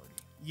Priority.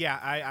 Yeah,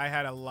 I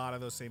had a lot of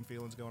those same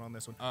feelings going on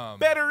this one. Um,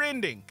 Better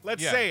ending.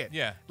 Let's yeah, say it.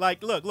 yeah.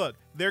 Like, look.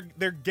 They're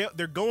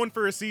going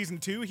for a season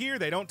 2 here.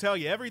 They don't tell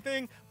you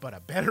everything, but a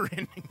better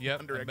ending. Yep,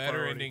 One Direct a better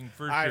Priority. ending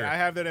for I sure.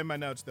 have that in my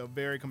notes though.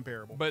 Very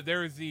comparable. But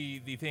there was the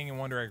thing in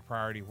One Direct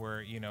Priority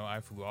where I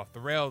flew off the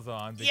rails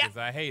on because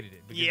I hated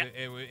it. Because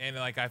and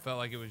like I felt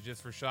like it was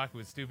just for shock. It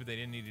was stupid. They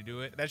didn't need to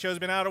do it. That show's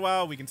been out a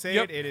while. We can say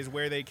Yep. it. It is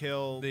where they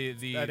kill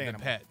The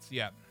animal. pets.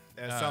 Yeah.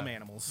 Some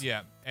animals.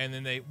 Yeah, and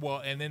then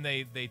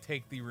they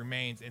take the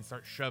remains and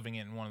start shoving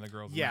it in one of the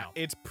girls' Yeah, mouth.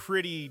 it's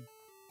pretty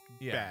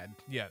Yeah. bad.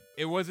 Yeah,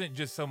 it wasn't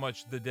just so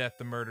much the death,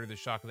 the murder, the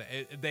shock of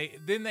that.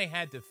 They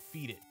had to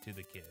feed it to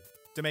the kid.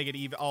 To make it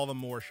even all the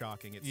more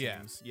shocking, it Yeah.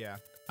 seems. Yeah.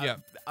 Yeah.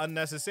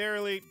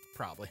 Unnecessarily,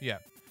 probably. Yeah,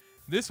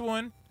 this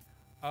one,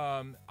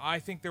 I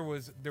think there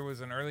was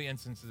an early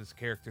instance of this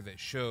character that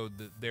showed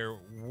that there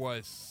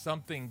was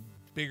something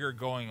bigger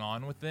going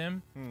on with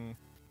them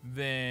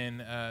than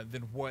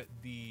what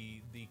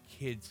the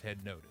kids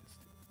had noticed.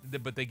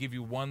 But they give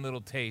you one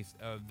little taste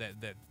of that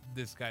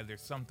this guy,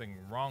 there's something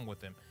wrong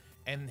with him,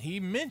 and he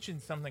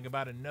mentioned something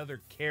about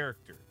another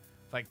character,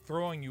 like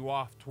throwing you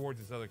off towards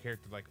this other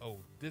character, like, oh,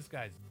 this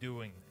guy's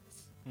doing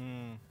this.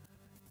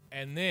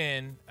 And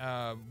then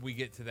we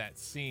get to that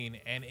scene,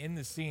 and in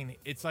the scene,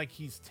 it's like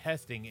he's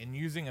testing and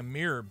using a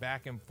mirror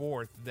back and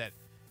forth. That,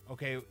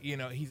 okay,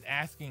 he's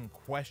asking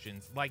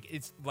questions, like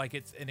it's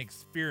an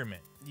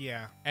experiment.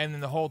 Yeah. And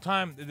then the whole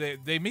time,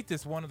 they meet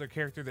this one other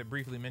character that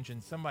briefly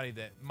mentions somebody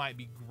that might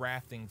be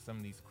grafting some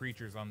of these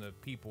creatures on the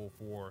people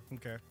for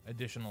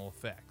additional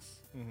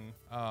effects.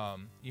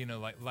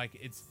 Like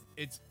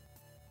it's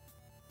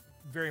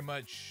very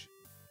much.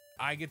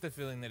 I get the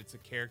feeling that it's a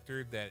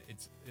character that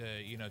it's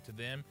to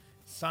them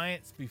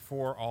science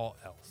before all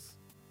else.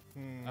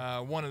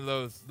 One of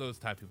those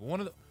type people.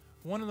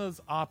 One of those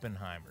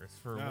Oppenheimers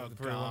for one of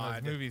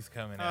those movies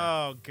coming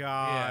out. Oh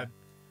God. Yeah.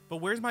 But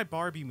where's my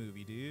Barbie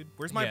movie, dude?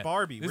 Where's my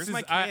Barbie? Where's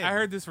my kid? I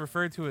heard this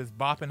referred to as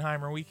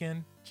Boppenheimer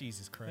weekend.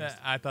 Jesus Christ.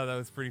 I thought that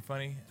was pretty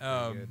funny.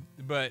 Pretty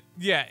But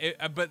yeah,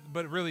 but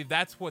really,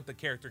 that's what the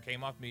character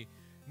came off me.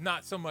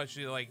 Not so much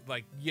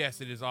like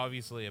yes, it is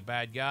obviously a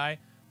bad guy.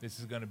 This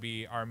is going to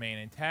be our main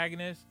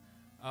antagonist.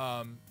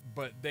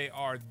 But they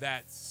are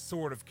that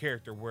sort of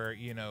character where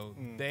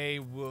they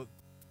will.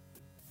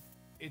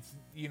 It's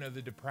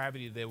the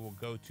depravity they will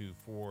go to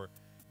for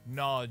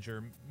knowledge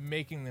or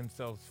making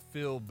themselves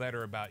feel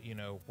better about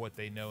what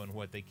they know and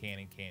what they can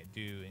and can't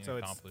do and So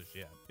accomplish.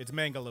 It's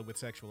Mangala with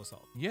sexual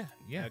assault. Yeah.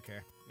 Okay.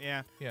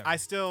 Yeah. Yeah.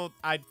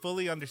 I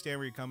fully understand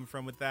where you're coming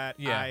from with that.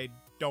 Yeah. I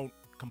don't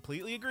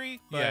completely agree,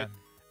 but Yeah.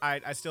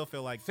 I still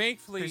feel like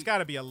Thankfully, there's got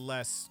to be a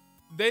less.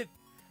 they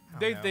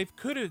know. they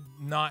could have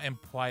not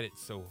implied it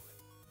so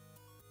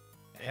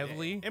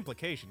heavily.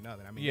 Implication,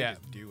 nothing. I mean, Yeah. you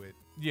just do it.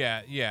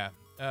 Yeah.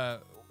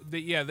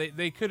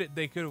 They could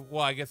have.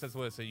 Well, I guess that's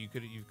what I said. You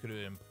could have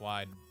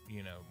implied,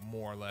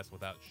 more or less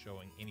without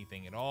showing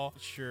anything at all.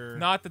 Sure.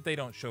 Not that they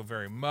don't show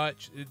very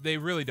much. They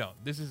really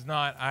don't. This is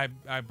not.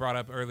 I brought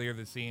up earlier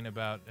the scene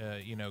about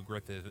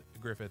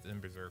Griffith in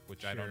Berserk,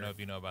 which I don't know if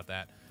you know about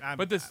that.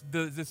 But the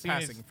scene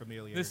passing is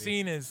familiarity. the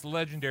scene is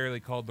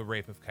legendarily called the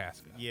Rape of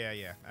Casca.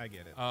 Yeah, I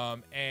get it.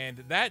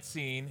 And that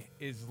scene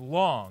is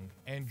long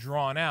and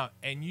drawn out,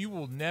 and you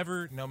will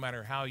never, no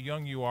matter how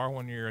young you are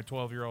when you're a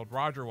 12-year-old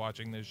Roger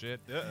watching this shit,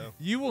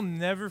 you will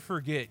never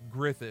forget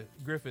Griffith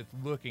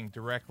looking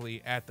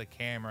directly at the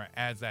camera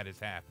as that is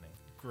happening.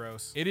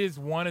 Gross. It is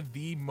one of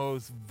the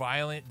most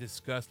violent,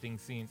 disgusting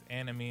scenes,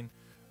 and I mean,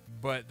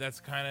 but that's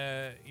kind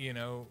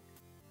of,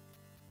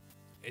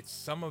 it's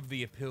some of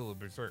the appeal of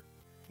Berserk.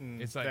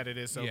 It's like that it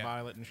is so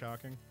violent and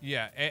shocking.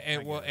 Yeah,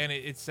 and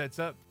it sets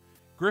up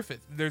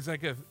Griffith. There's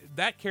like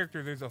that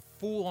character. There's a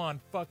full-on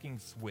fucking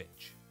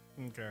switch.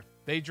 Okay.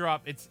 They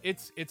drop.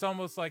 It's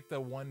almost like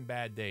the One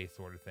Bad Day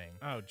sort of thing.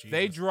 Oh, Jesus.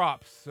 They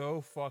drop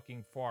so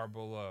fucking far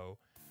below.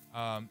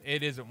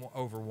 It isn't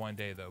over one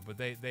day though, but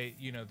they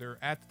they're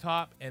at the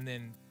top and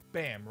then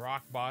bam,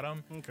 rock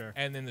bottom. Okay.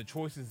 And then the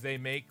choices they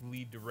make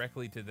lead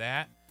directly to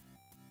that.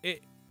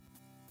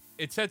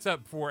 It sets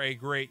up for a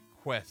great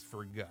quest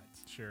for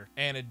guts. Sure.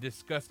 And a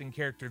disgusting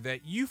character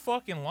that you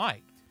fucking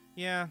liked.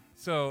 Yeah.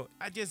 So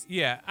I just.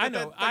 I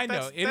know.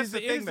 It is the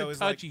thing, though, a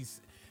is like, touchy.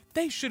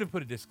 They should have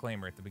put a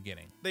disclaimer at the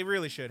beginning. They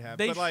really should have.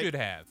 They but like, should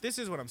have. This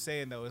is what I'm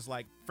saying though, is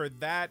like for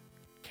that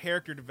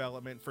character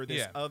development for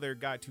this other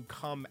guy to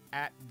come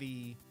at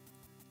the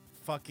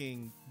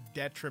fucking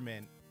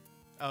detriment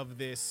of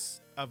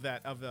this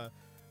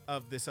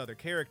other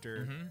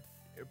character,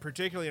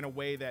 particularly in a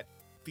way that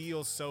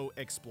feels so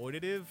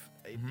exploitative,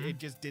 it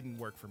just didn't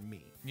work for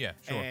me. Yeah,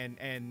 sure.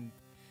 And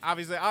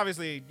obviously, everyone's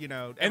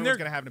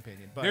gonna have an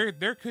opinion, but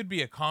there could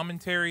be a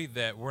commentary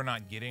that we're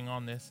not getting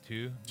on this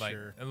too. Like,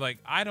 Sure. like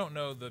I don't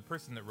know the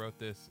person that wrote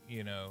this.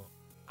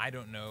 I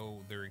don't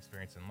know their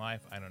experience in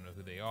life. I don't know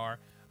who they are.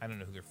 I don't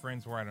know who their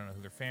friends were. I don't know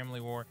who their family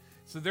were.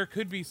 So there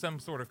could be some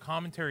sort of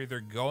commentary they're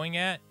going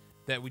at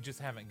that we just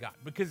haven't got.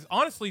 Because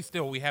honestly,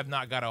 still, we have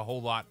not got a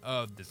whole lot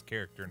of this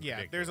character in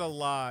particular. there's a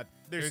lot.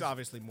 There's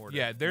obviously more.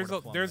 There's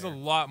a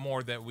lot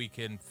more that we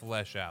can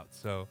flesh out.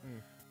 So,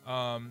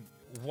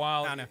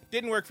 while I don't know.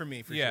 Didn't work for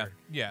me for Yeah, sure.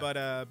 yeah.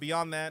 But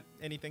beyond that,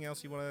 anything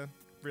else you want to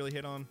really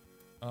hit on?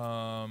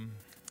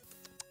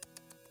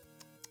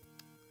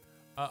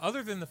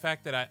 Other than the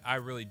fact that I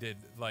really did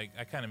like,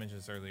 I kind of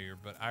mentioned this earlier,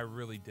 but I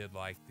really did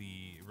like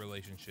the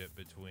relationship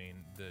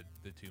between the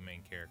two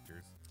main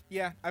characters.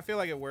 Yeah, I feel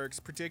like it works,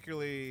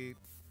 particularly,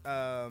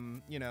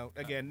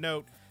 again,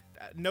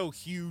 no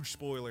huge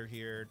spoiler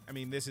here. I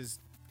mean, this is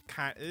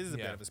a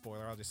bit of a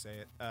spoiler. I'll just say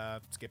it.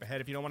 Skip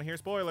ahead if you don't want to hear a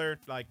spoiler.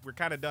 Like, we're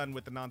kind of done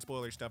with the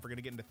non-spoiler stuff. We're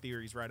gonna get into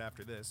theories right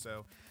after this,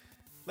 so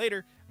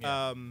later.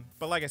 Yeah.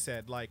 But like I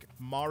said, like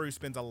Maru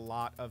spends a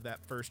lot of that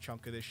first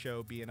chunk of this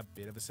show being a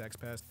bit of a sex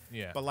pest.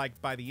 Yeah. But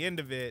like by the end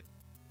of it,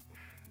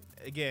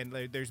 again,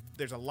 like,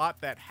 there's a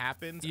lot that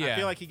happens. Yeah. I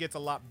feel like he gets a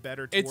lot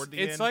better toward the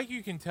end. It's like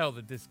you can tell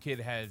that this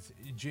kid has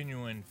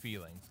genuine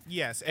feelings.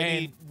 Yes,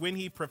 and when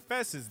he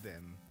professes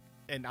them,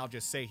 and I'll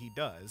just say he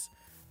does,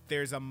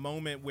 there's a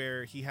moment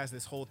where he has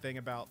this whole thing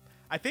about,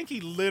 I think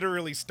he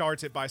literally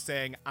starts it by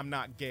saying, "I'm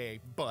not gay,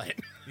 but,"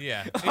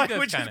 Yeah, like,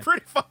 which is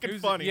pretty fucking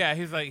funny. Yeah,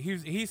 he's like,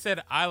 he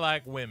said, "I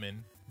like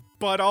women,"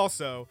 but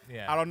also,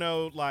 Yeah. I don't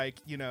know, like,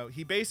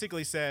 he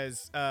basically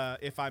says,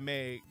 if I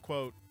may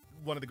quote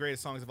one of the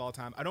greatest songs of all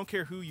time, "I don't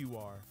care who you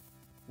are,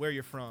 where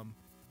you're from,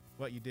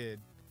 what you did,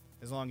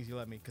 as long as you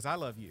love me, because I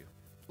love you."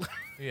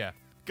 Yeah.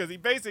 Because he's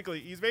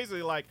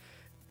basically like,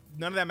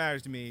 none of that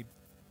matters to me,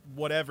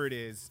 whatever it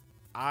is,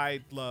 I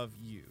love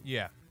you.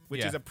 Yeah.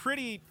 Which is a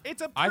pretty.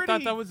 I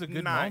thought that was a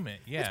good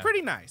moment. Yeah. It's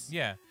pretty nice.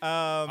 Yeah.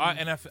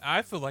 And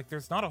I feel like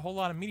there's not a whole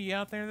lot of media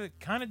out there that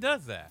kind of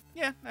does that.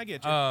 Yeah, I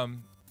get you.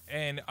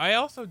 And I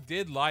also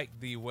did like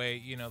the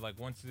way, like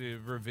once the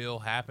reveal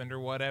happened or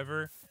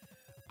whatever,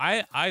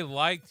 I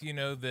liked,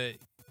 that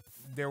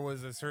there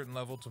was a certain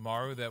level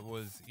tomorrow that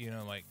was,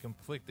 like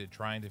conflicted,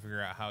 trying to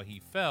figure out how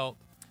he felt.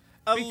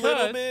 A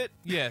little bit.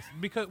 Yes,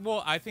 because,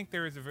 well, I think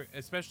there is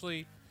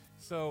especially,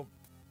 so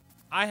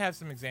I have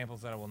some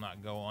examples that I will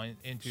not go on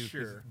into.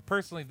 Sure.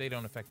 Personally, they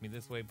don't affect me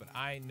this way, but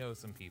I know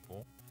some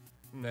people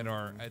that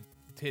are a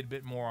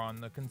tidbit more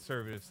on the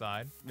conservative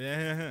side.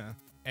 Yeah.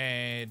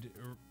 And,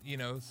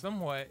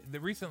 somewhat,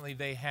 recently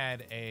they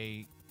had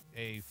a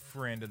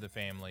friend of the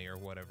family or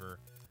whatever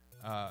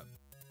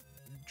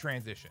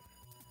transition.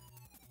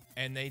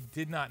 And they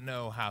did not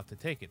know how to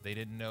take it. They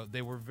didn't know.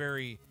 They were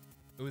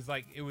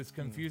it was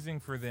confusing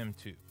for them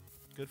too.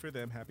 Good for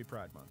them. Happy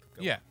Pride Month.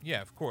 Go Yeah, on.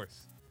 yeah, of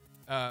course.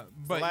 But,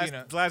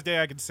 the last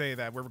day I can say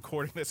that. We're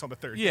recording this on the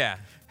 30th. Yeah.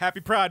 Happy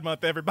Pride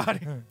Month, everybody.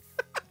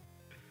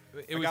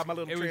 I got my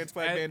little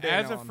transplant bandana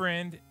as a on.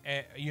 friend,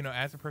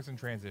 as a person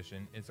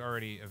transition, it's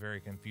already a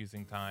very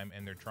confusing time,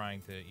 and they're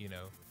trying to,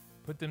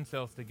 put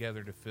themselves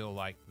together to feel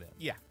like them.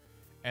 Yeah.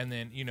 And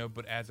then,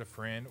 but as a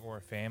friend or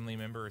a family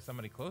member or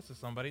somebody close to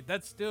somebody,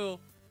 that's still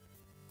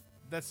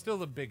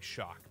a big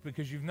shock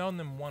because you've known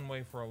them one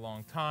way for a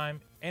long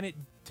time, and it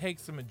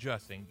takes some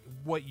adjusting.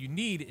 What you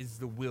need is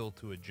the will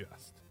to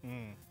adjust,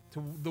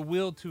 to the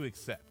will to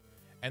accept.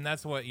 And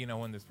that's what,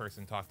 when this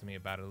person talked to me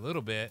about it a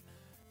little bit,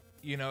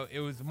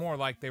 it was more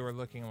like they were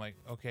looking like,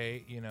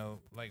 okay,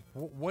 like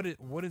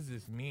what does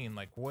this mean?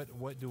 Like,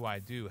 what do I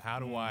do? How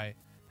do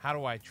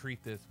I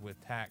treat this with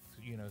tact,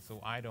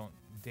 so I don't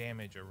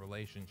damage a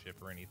relationship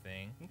or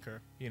anything, Okay.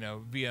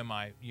 Via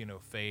my,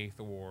 faith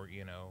or,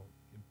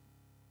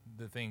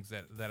 the things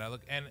that I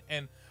look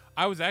and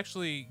I was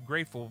actually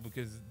grateful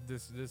because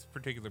this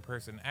particular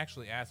person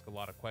actually asked a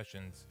lot of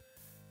questions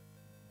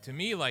to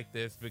me like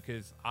this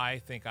because I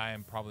think I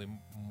am probably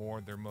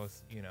more their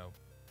most,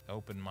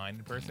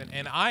 open-minded person,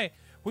 and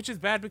which is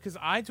bad because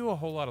I do a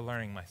whole lot of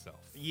learning myself.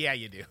 Yeah,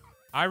 you do.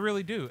 I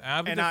really do.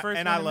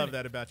 I love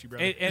that about you,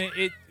 brother.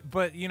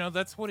 But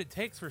that's what it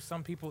takes for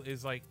some people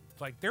is like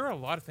there are a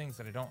lot of things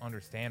that I don't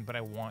understand, but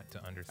I want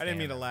to understand. I didn't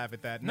mean to laugh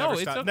at that. No,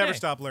 it's okay. Never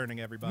stop learning,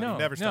 everybody.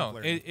 Never stop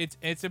learning.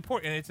 It's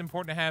important, and it's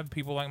important to have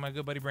people like my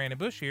good buddy Brandon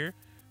Bush here,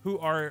 who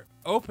are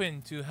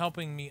open to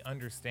helping me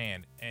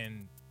understand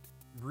and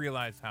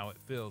realize how it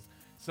feels.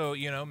 So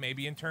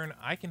maybe in turn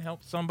I can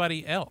help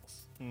somebody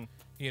else.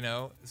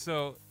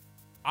 So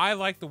I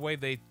like the way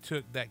they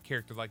took that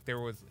character. Like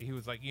he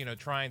was like,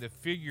 trying to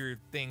figure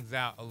things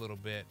out a little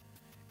bit.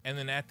 And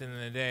then at the end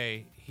of the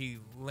day, he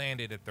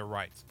landed at the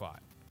right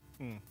spot.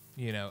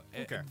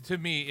 Okay. To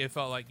me, it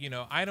felt like,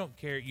 I don't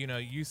care.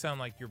 You sound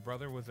like your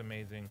brother was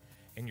amazing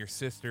and your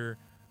sister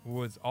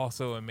was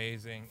also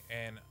amazing.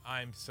 And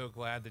I'm so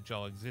glad that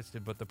y'all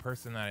existed. But the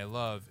person that I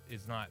love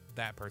is not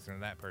that person or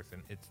that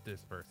person. It's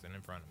this person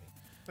in front of me.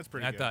 That's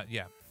pretty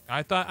good.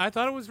 I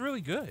thought it was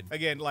really good.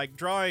 Again, like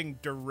drawing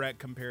direct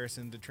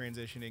comparison to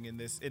transitioning in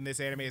this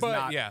anime is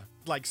not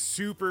like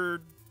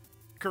super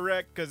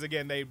correct because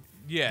again they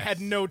had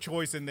no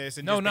choice in this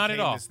and just not at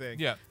became all. this thing.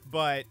 Yeah,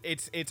 but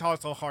it's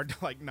also hard to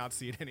like not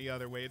see it any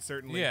other way. It's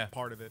certainly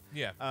part of it.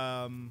 Yeah.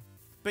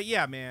 But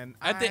yeah, man.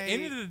 At the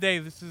end of the day,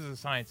 this is a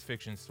science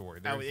fiction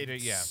story.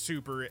 It's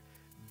super.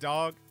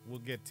 Dog, we'll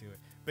get to it.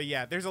 But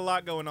yeah, there's a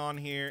lot going on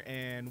here,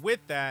 and with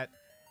that,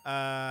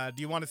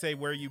 do you want to say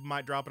where you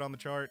might drop it on the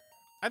chart?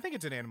 I think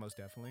it's an Animos,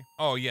 definitely.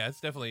 Oh yeah,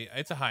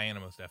 it's a high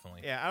Animos,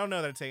 definitely. Yeah, I don't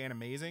know that I'd say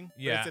amazing.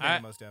 Yeah, but it's an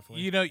Animos,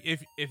 definitely. You know,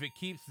 if it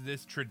keeps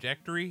this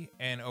trajectory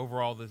and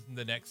overall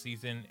the next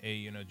season,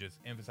 just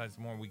emphasizes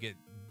more, we get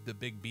the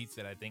big beats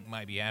that I think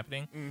might be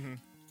happening. Mm-hmm.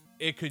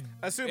 It could,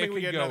 assuming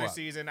we get another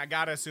season. I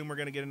gotta assume we're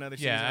gonna get another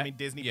season. I mean,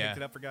 Disney picked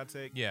it up, for God's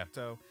sake. Yeah.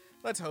 So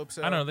let's hope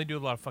so. I don't know. They do a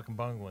lot of fucking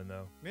bungling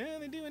though. Yeah,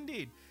 they do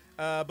indeed.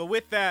 But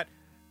with that,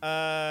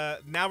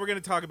 now we're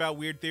gonna talk about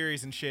weird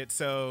theories and shit.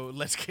 So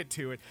let's get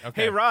to it.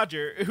 Okay. Hey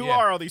Roger, who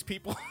are all these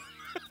people?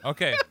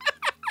 Okay.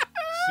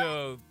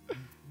 So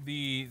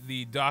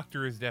the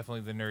doctor is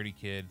definitely the nerdy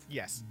kid.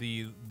 Yes.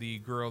 The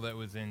girl that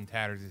was in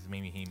tatters is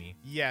Mimi Himi.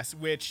 Yes,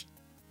 which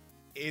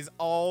is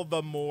all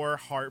the more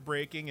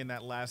heartbreaking in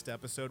that last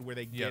episode where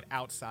they get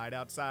outside,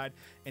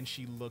 and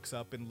she looks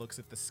up and looks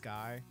at the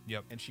sky.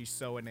 Yep. And she's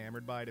so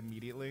enamored by it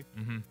immediately.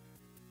 Mm-hmm.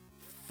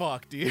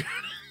 Fuck, dude.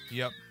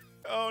 Yep.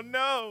 Oh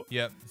no.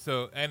 Yep.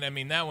 So, and I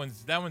mean that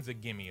one's a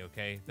gimme,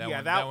 okay? That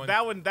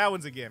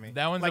one's a gimme.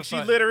 That one's like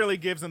she literally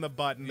gives him the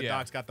button. The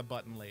doc's got the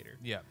button later.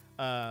 Yeah.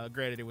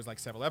 Granted, it was like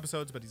several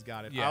episodes, but he's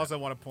got it. Yeah. I also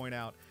want to point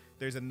out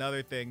there's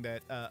another thing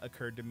that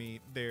occurred to me.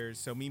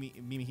 Mimi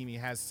Himi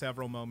has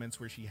several moments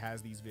where she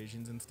has these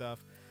visions and stuff,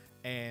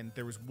 and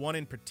there was one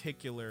in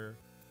particular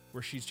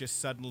where she's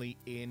just suddenly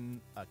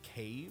in a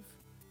cave,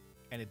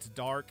 and it's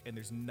dark and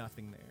there's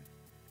nothing there,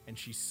 and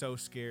she's so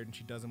scared and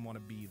she doesn't want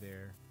to be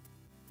there.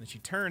 And she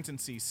turns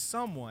and sees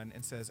someone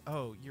and says,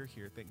 "Oh, you're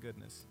here, thank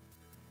goodness."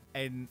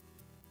 And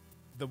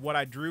what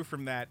I drew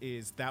from that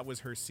is that was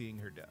her seeing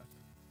her death.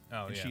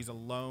 Oh, and she's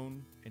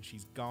alone and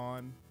she's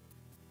gone.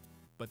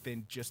 But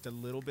then just a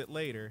little bit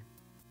later,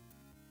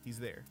 he's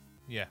there.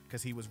 Yeah.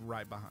 Because he was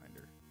right behind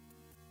her.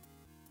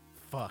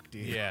 Fuck,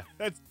 dude. Yeah.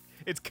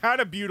 It's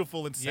kind of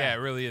beautiful and sad. Yeah, it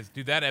really is.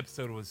 Dude, that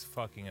episode was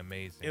fucking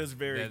amazing. It was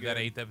very good. That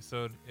 8th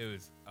episode, it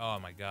was, oh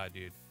my God,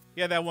 dude.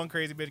 Yeah, that one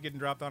crazy bitch getting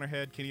dropped on her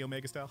head, Kenny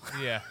Omega style.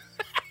 Yeah.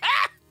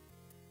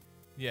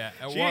 Yeah.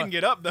 She didn't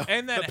get up, though.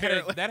 And that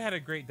had a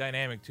great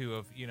dynamic, too,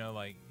 of,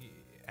 like,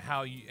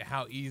 how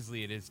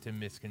easily it is to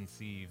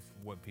misconceive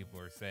what people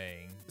are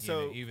saying.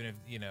 Even if,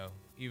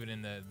 even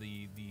in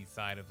the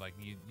side of, like,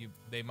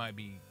 they might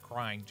be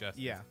crying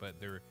justice, but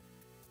they're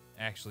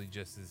actually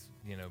just as,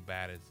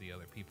 bad as the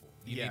other people.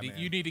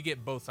 You need to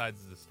get both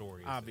sides of the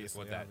story. Obviously.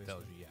 What that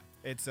tells you,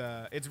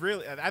 It's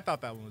really, I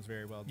thought that one was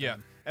very well done. Yeah.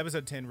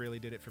 Episode 10 really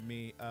did it for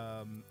me.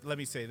 Let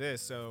me say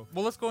this. So,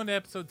 well, let's go into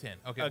episode 10.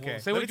 Okay. Okay. Well,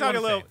 say Let what me you talk a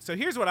wanna little. say. So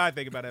here's what I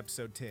think about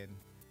episode 10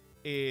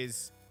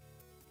 is,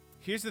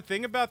 here's the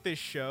thing about this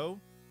show.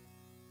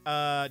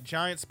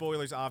 Giant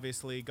spoilers,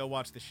 obviously. Go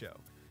watch the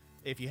show.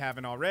 If you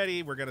haven't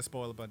already, we're going to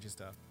spoil a bunch of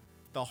stuff.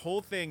 The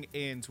whole thing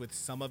ends with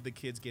some of the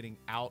kids getting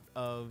out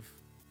of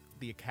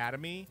the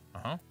academy.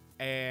 Uh-huh.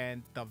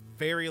 And the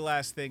very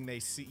last thing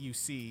you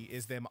see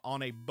is them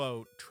on a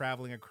boat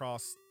traveling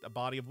across a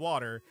body of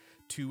water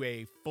to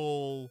a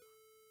full,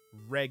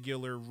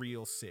 regular,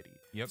 real city.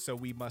 Yep. So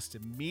we must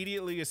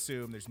immediately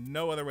assume, there's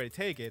no other way to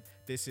take it,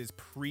 this is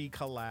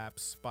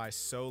pre-collapse by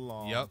so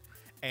long. Yep.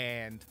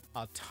 And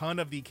a ton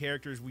of the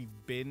characters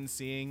we've been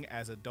seeing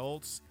as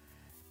adults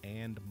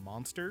and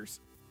monsters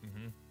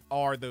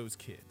are those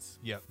kids.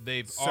 Yep.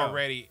 They've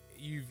already...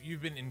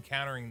 You've been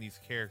encountering these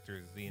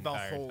characters the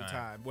entire whole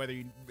time. Whether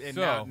you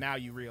now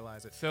you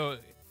realize it. So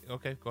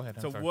okay, go ahead.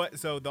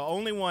 So the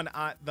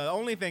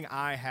only thing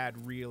I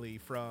had really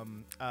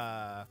from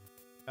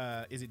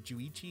is it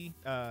Juichi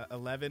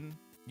 11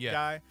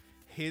 guy?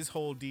 His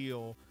whole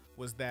deal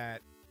was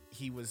that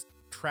he was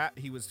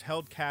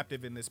held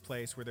captive in this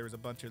place where there was a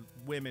bunch of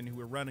women who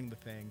were running the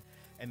thing,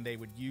 and they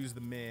would use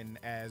the men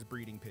as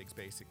breeding pigs,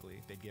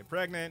 basically. They'd get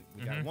pregnant.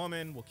 We got a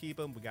woman. We'll keep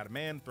them. We got a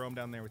man. Throw him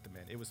down there with the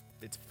men.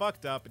 It's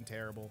fucked up and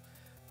terrible.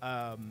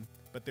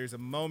 But there's a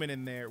moment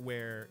in there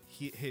where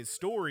his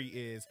story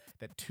is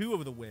that two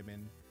of the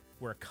women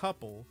were a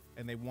couple,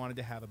 and they wanted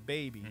to have a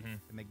baby.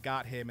 And they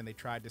got him, and they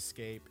tried to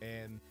escape,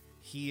 and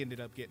he ended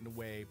up getting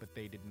away, but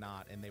they did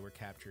not, and they were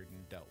captured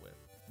and dealt with.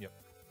 Yep.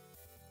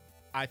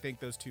 I think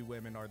those two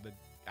women are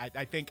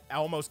I think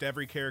almost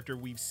every character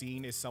we've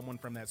seen is someone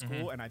from that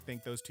school, and I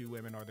think those two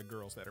women are the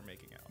girls that are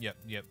making out.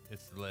 Yep.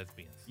 It's the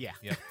lesbians. Yeah.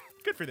 Yep.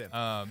 Good for them.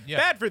 Yeah.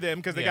 Bad for them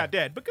because they got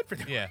dead, but good for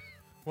them. Yeah.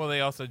 Well, they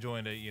also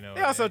joined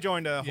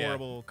a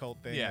horrible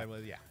cult thing. Yeah.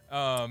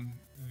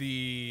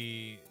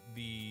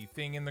 The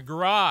thing in the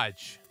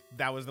garage.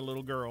 That was the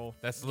little girl.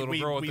 That's the little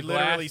girl with the glasses. We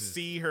literally glasses.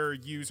 see her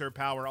use her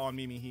power on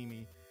Mimi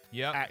Himi.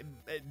 Yeah.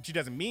 She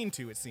doesn't mean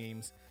to, it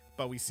seems.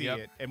 But we see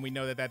it, and we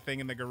know that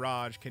thing in the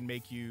garage can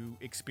make you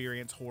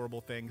experience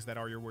horrible things that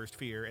are your worst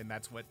fear, and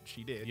that's what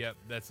she did. Yep,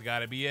 that's got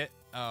to be it.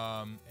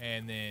 And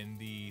then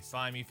the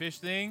slimy fish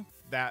thing.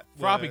 That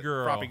Froppy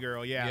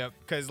girl, yeah. Yep.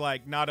 Because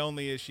like not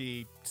only is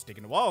she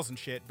sticking to walls and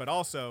shit, but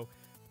also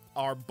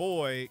our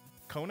boy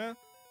Kona,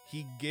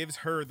 he gives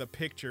her the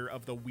picture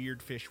of the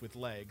weird fish with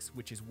legs,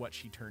 which is what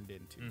she turned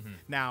into.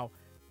 Now,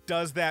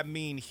 does that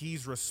mean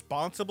he's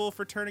responsible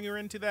for turning her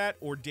into that,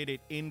 or did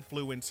it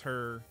influence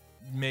her?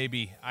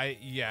 Maybe.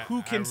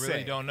 Who can I really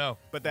say? don't know.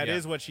 But that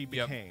is what she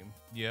became.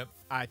 Yep.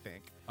 I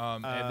think.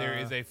 And there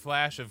is a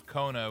flash of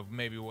Kona of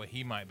maybe what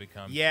he might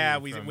become. Yeah,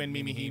 too, from when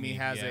Mimihime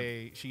has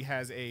yeah. she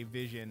has a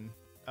vision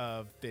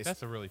of this.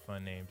 That's a really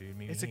fun name, dude.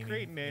 Mimihime. It's a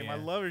great name. Yeah. I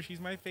love her. She's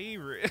my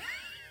favorite.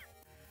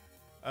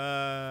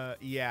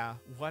 Yeah.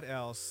 What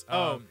else?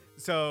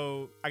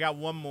 So I got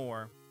one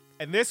more.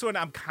 And this one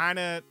I'm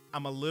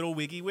a little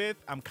wiggy with.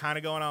 I'm kind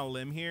of going on a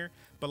limb here,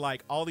 but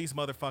like all these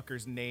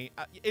motherfuckers name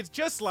it's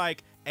just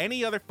like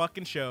any other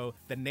fucking show.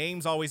 The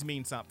names always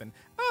mean something.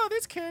 Oh,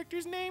 this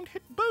character's named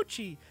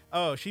Hibochi.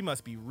 Oh, she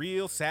must be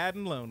real sad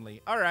and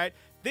lonely. All right.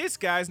 This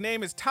guy's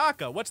name is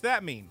Taka. What's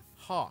that mean?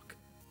 Hawk.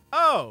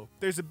 Oh,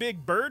 there's a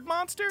big bird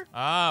monster?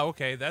 Ah,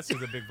 okay. That's who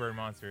the big bird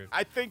monster is.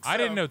 I think so. I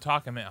didn't know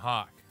Taka meant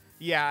hawk.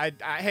 Yeah,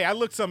 I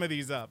looked some of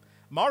these up.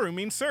 Maru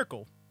means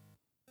circle.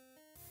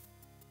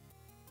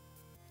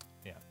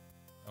 Yeah.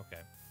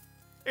 Okay.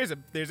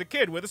 There's a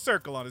kid with a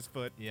circle on his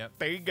foot. Yep.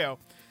 There you go.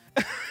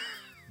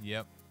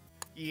 Yep.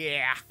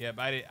 Yeah. Yep.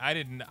 I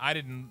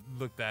didn't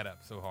look that up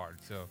so hard.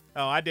 So.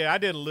 Oh, I did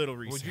a little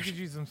research. Would you get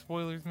you some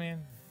spoilers,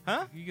 man?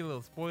 Huh? You get a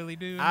little spoily,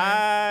 dude.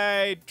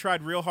 I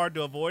tried real hard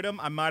to avoid them.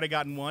 I might have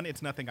gotten one.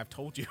 It's nothing I've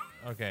told you.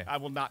 Okay. I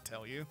will not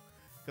tell you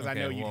because Okay,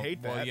 I know you'd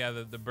hate that. Well, yeah,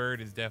 the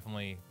bird is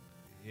definitely.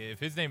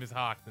 If his name is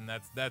Hawk, then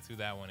that's who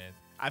that one is.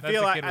 I That's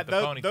feel the like kid with the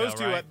those ponytail,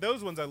 two, right?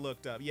 those ones I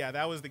looked up. Yeah,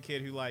 that was the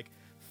kid who like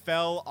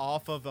fell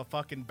off of a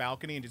fucking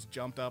balcony and just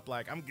jumped up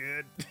like I'm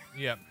good.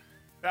 Yep.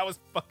 That was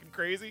fucking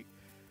crazy.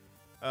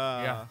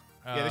 Yeah.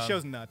 Yeah, this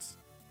show's nuts.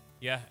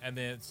 Yeah, and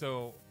then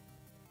so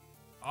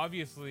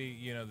obviously,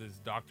 this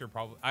doctor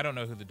probably I don't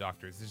know who the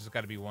doctor is. This has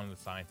got to be one of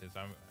the scientists.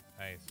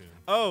 I assume.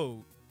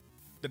 Oh,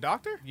 the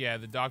doctor? Yeah,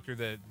 the doctor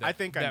that I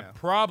think I know.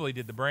 probably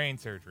did the brain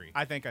surgery.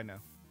 I think I know.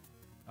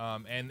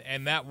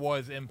 And that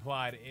was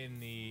implied in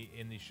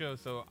the show.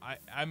 So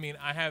I mean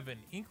I have an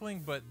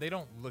inkling, but they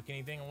don't look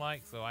anything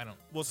alike. So I don't.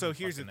 Well, so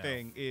here's the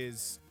thing: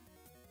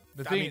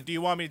 do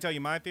you want me to tell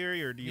you my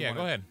theory, or do you? Yeah,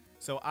 go ahead.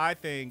 So I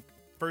think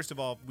first of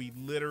all, we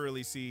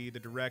literally see the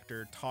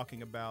director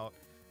talking about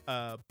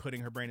putting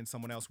her brain in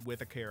someone else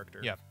with a character.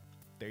 Yep.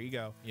 There you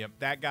go. Yep.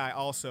 That guy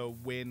also,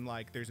 when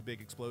like there's a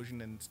big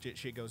explosion and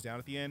shit goes down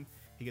at the end,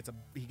 he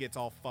gets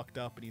all fucked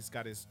up and he's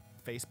got his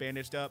face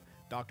bandaged up.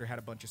 Doctor had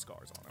a bunch of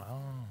scars on him.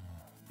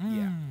 Oh.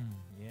 Yeah.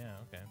 Yeah.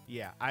 Okay.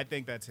 Yeah, I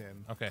think that's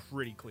him. Okay.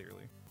 Pretty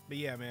clearly. But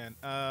yeah,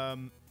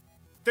 man.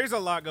 There's a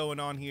lot going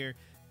on here.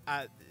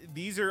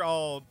 These are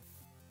all.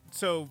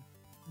 So,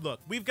 look,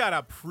 we've got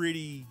a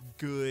pretty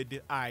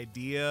good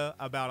idea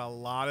about a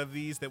lot of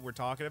these that we're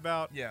talking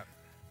about. Yeah.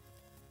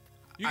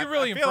 You can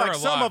really I feel infer like a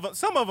lot.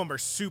 some of them are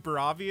super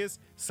obvious.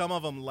 Some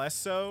of them less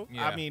so.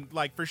 Yeah. I mean,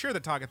 like for sure the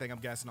Taka thing I'm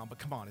guessing on, but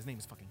come on, his name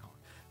is fucking Hawk.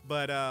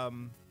 But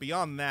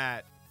beyond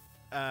that,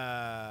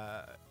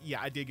 yeah,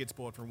 I did get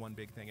spoiled for one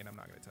big thing, and I'm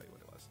not going to tell you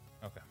what it was.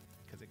 Okay.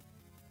 Because it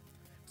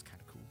was kind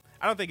of cool.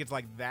 I don't think it's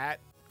like that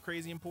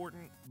crazy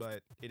important,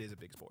 but it is a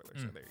big spoiler,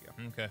 so there you go.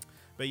 Okay.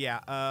 But yeah,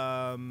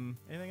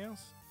 anything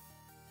else?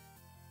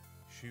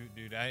 Shoot,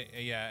 dude. I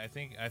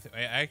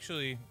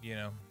actually,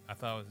 I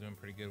thought I was doing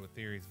pretty good with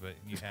theories, but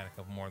you had a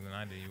couple more than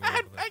I did.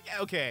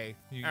 Okay.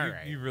 All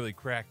right. You really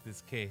cracked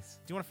this case.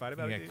 Do you want to fight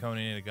about you it? got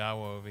Conan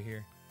Itagawa over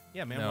here.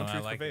 Yeah, man. No, One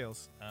truth I like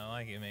prevails. I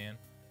like it, man.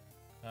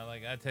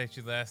 I texted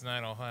you last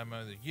night all high. I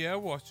was like, yeah, I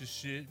watched this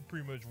shit.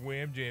 Pretty much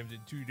wham jammed in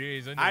 2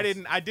 days. I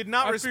did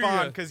not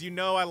respond because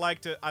I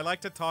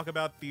like to talk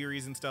about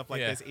theories and stuff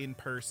like this in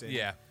person.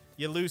 Yeah.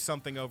 You lose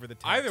something over the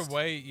text. Either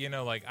way,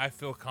 I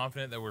feel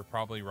confident that we're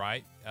probably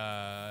right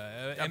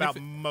about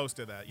most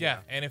of that. Yeah,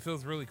 and it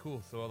feels really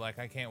cool. So I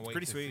can't wait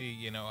to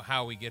see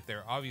how we get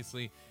there.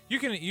 Obviously, you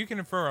can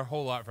infer a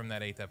whole lot from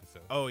that 8th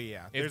episode. Oh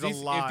yeah, there's a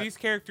lot. If these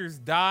characters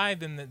die,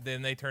 then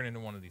they turn into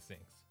one of these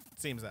things.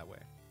 Seems that way.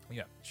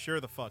 Yeah, sure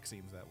the fuck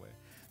seems that way.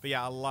 But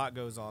yeah, a lot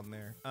goes on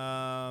there.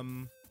 All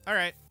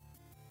right.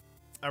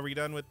 Are we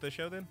done with the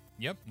show then?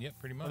 Yep,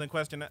 pretty much. Well, then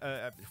question.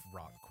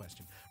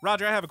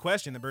 Roger, I have a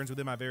question that burns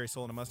within my very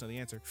soul, and I must know the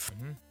answer.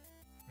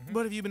 Mm-hmm.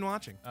 What have you been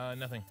watching?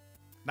 Nothing.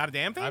 Not a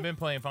damn thing? I've been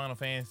playing Final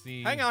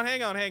Fantasy. Hang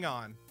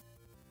on.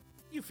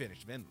 You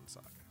finished Vinland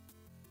Saga.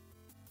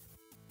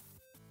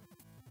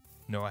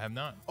 No, I have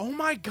not. Oh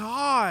my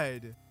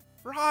god,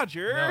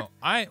 Roger!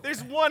 No,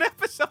 there's one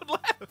episode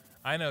left.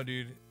 I know,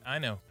 dude. I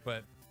know,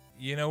 but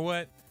you know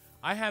what?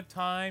 I have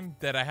time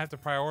that I have to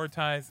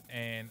prioritize,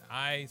 and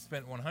I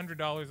spent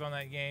 $100 on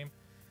that game.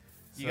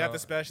 You got the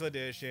special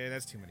edition.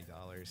 That's too many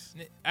dollars.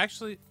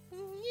 Actually,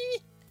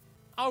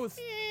 I was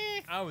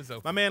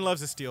open. My man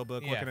loves a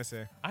steelbook. What can I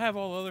say? I have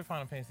all other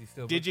Final Fantasy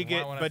steelbooks. Did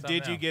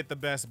you get the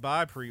Best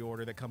Buy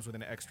pre-order that comes with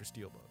an extra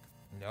steelbook?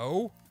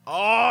 No.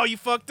 Oh, you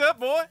fucked up,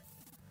 boy.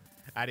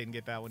 I didn't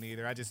get that one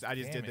either. I just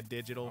did the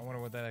digital. I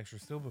wonder what that extra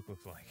steelbook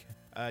looks like.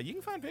 You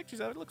can find pictures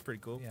of it. It looks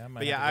pretty cool.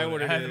 Yeah, I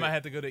ordered it. I might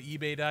have to go to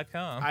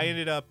eBay.com. I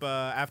ended up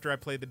after I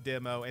played the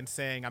demo and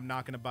saying I'm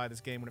not going to buy this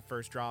game when it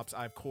first drops.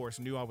 I of course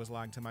knew I was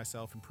lying to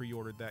myself and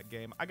pre-ordered that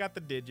game. I got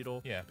the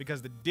digital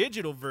because the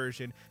digital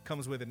version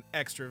comes with an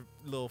extra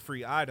little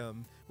free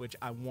item which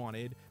I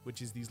wanted,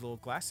 which is these little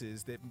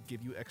glasses that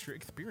give you extra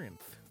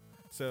experience.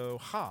 So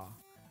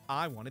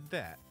I wanted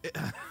that.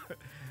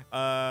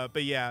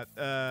 But yeah,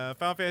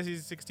 Final Fantasy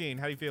 16.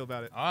 How do you feel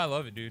about it? Oh, I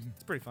love it, dude.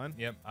 It's pretty fun.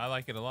 Yep, I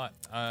like it a lot.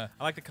 I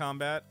like the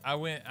combat. I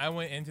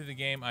went into the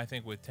game, I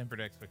think, with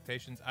tempered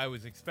expectations. I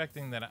was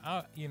expecting that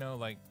I'm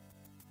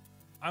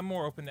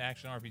more open to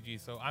action RPGs,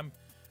 so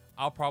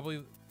I'll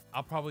probably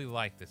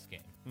like this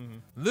game.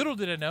 Mm-hmm. Little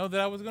did I know that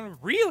I was gonna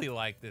really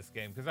like this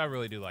game, because I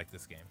really do like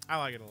this game. I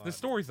like it a lot. The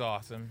story's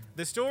awesome.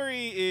 The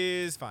story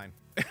is fine.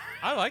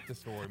 I like the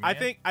story,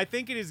 man. I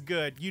think it is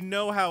good. You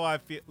know how I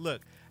feel.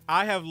 Look,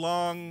 I have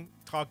long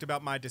talked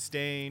about my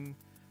disdain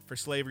for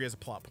slavery as a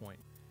plot point.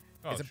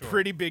 Oh, It's a sure.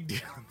 pretty big deal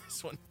in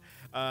this one.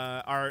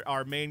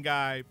 Our main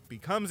guy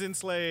becomes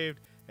enslaved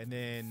and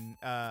then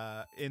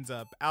ends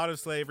up out of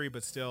slavery,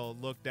 but still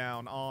looked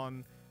down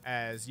on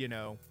as,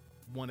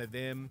 one of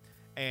them.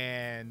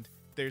 And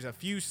there's a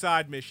few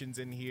side missions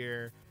in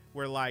here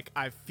where, like,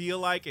 I feel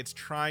like it's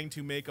trying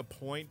to make a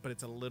point, but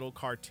it's a little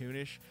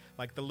cartoonish.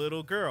 Like the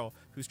little girl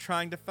who's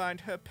trying to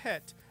find her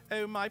pet.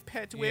 Oh, my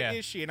pet, where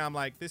is she? And I'm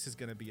like, this is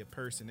going to be a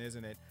person,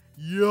 isn't it?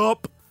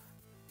 Yup.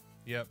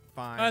 Yep.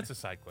 Fine. Oh, that's a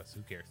side quest.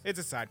 Who cares? It's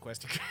a side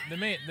quest.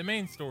 The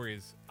main story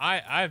is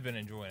I've been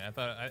enjoying it. I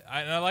thought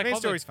I like main all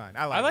story's fine.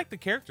 I like it. the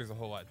characters a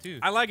whole lot too.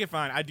 I like it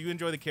fine. I do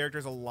enjoy the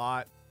characters a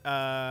lot.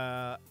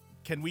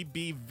 Can we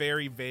be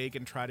very vague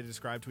and try to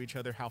describe to each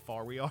other how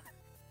far we are?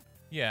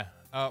 Yeah.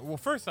 Well,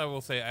 first I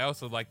will say I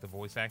also like the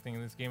voice acting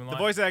in this game a lot. The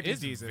voice acting is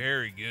It's decent.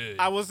 very good.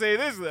 I will say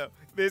this though.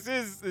 This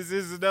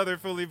is another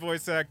fully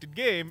voice acted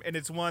game, and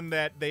it's one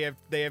that they have.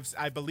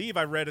 I believe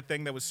I read a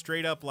thing that was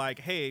straight up like,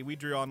 hey, we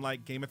drew on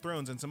like Game of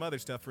Thrones and some other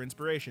stuff for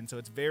inspiration. So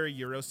it's very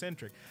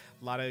Eurocentric.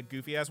 A lot of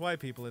goofy ass white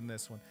people in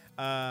this one.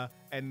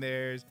 And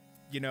there's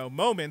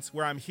moments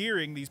where I'm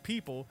hearing these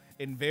people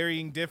in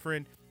varying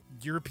different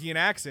European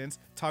accents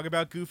talk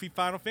about goofy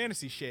Final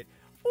Fantasy shit.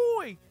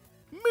 Oi,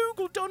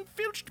 Moogle done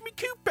filched me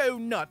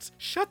coupon nuts.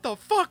 Shut the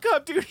fuck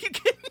up, dude. You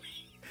kidding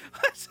me?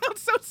 That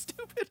sounds so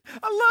stupid.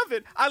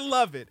 I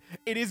love it.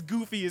 It is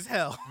goofy as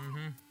hell.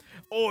 Mm-hmm.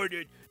 Or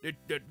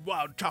that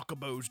wild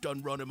chocobos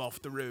done run him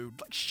off the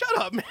road. Like, shut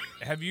up, man.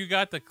 Have you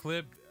got the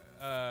clip?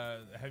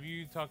 Have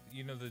you talked?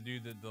 The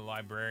dude, the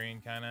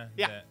librarian kind of.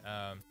 Yeah.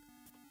 That,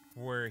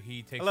 where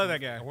he takes. I love that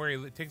guy. Where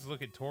he takes a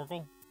look at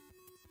Torgal.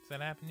 Has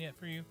that happened yet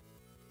for you?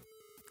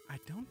 I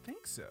don't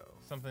think so.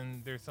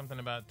 There's something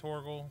about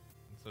Torgal,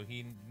 so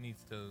he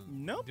needs to.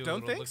 Nope, do a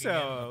don't little think look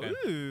so. again?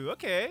 Okay. Ooh,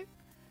 okay.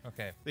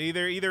 Okay.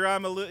 Either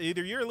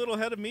you're a little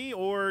ahead of me,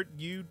 or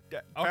you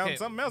found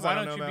something else. Why I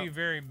don't don't know you about. be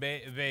very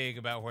vague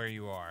about where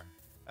you are?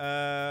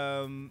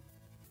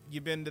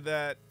 You been to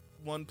that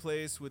one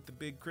place with the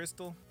big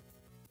crystal,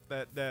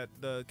 that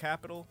the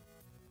capital?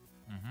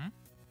 Mm-hmm.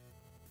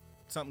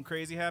 Something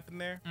crazy happened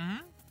there.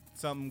 Mm-hmm.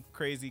 Something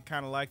crazy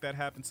kind of like that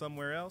happened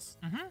somewhere else.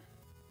 Mm-hmm.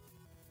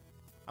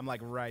 I'm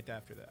like right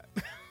after that.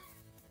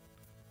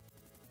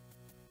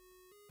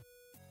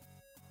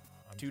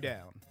 Two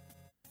down.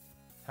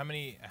 How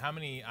many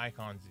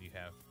icons do you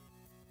have?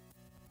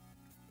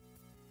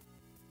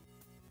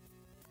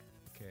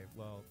 Okay,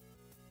 well.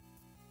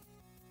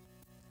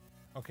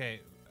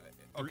 Okay.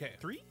 Okay.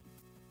 Three?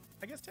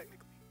 I guess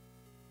technically.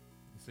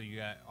 So you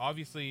got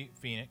obviously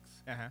Phoenix.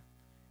 Uh-huh.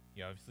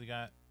 You obviously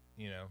got,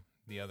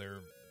 the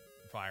other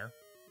fire.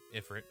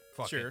 Ifrit.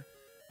 Fuck Sure. it.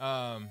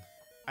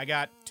 I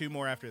got two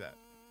more after that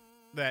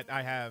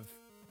I have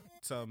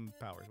some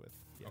powers with.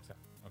 Yes.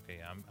 Okay,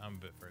 yeah, I'm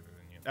a bit further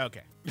than you.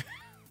 Okay.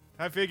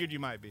 I figured you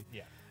might be.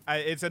 Yeah.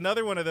 It's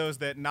another one of those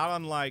that, not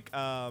unlike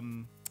I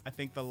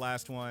think the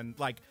last one,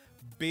 like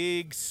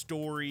big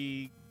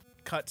story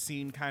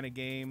cutscene kind of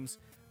games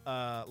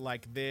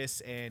like this,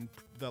 and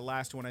the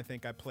last one I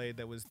think I played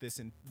that was this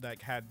and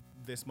like had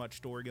this much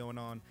story going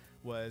on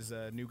was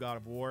New God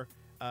of War.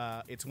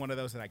 It's one of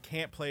those that I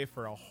can't play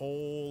for a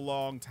whole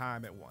long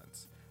time at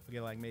once. I'll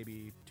get like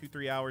maybe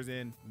 2-3 hours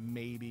in,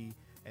 maybe,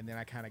 and then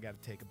I kind of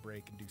got to take a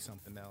break and do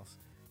something else.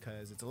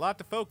 Because it's a lot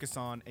to focus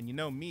on, and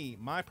me,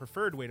 my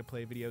preferred way to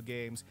play video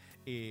games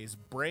is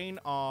brain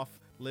off,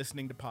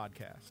 listening to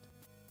podcast.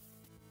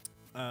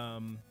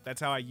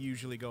 That's how I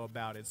usually go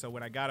about it. So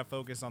when I gotta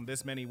focus on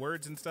this many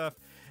words and stuff,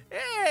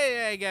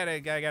 I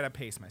gotta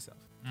pace myself.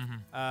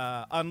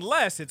 Mm-hmm.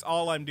 Unless it's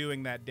all I'm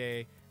doing that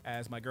day,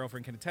 as my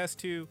girlfriend can attest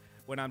to,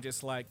 when I'm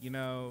just like,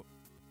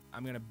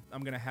 I'm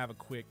gonna have a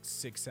quick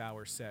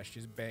 6-hour sesh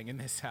just banging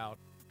this out.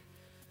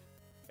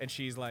 And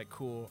she's like,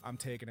 cool, I'm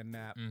taking a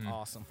nap. Mm-hmm.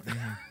 Awesome.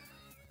 Mm-hmm.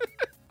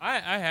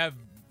 I have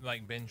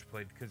like binge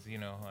played because,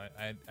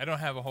 I don't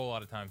have a whole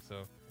lot of time.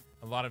 So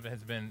a lot of it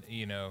has been,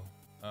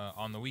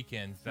 on the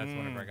weekends. That's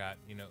whenever I got,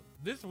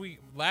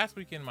 last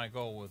weekend, my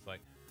goal was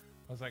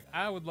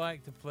I would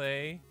like to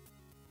play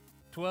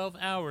 12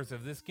 hours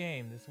of this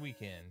game this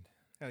weekend.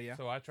 Hell yeah.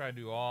 So I tried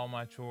to do all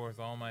my chores,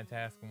 all my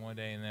tasks in one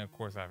day. And then, of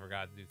course, I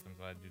forgot to do some,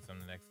 so I had to do some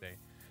the next day.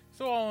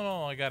 So all in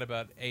all, I got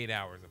about 8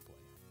 hours of play.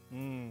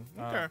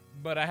 Okay.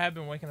 But I have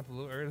been waking up a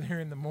little earlier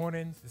in the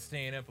mornings,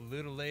 staying up a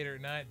little later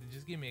at night to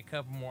just give me a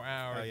couple more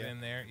hours in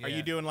there. Yeah. Are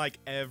you doing like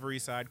every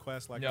side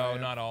quest? Like no,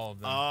 not all of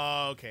them.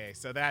 Oh, Okay,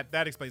 so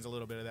that explains a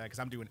little bit of that because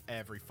I'm doing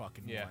every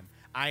fucking one.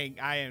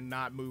 I am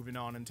not moving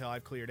on until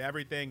I've cleared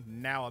everything.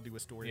 Now I'll do a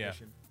story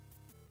mission.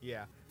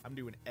 Yeah, I'm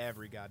doing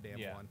every goddamn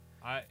one.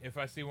 If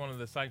I see one of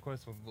the side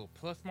quests with a little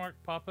plus mark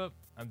pop up,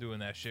 I'm doing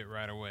that shit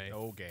right away.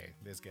 Okay,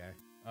 this guy.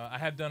 I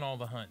have done all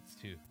the hunts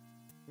too.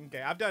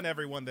 Okay, I've done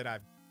every one that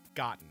I've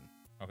gotten.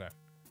 Okay.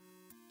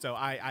 So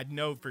I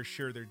know for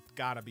sure there's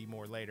gotta be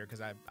more later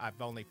because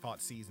I've only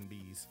fought C's and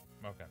B's.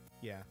 Okay.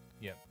 Yeah.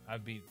 Yep.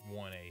 I've beat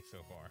 1A so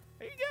far.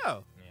 There you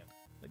go. Yeah.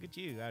 Look at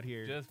you out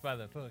here. Just by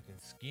the fucking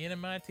skin of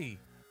my teeth.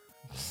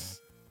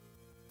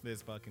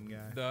 This fucking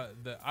guy.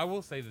 I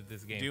will say that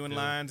this game doing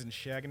lines and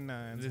shagging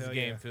nines. This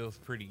game feels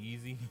pretty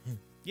easy.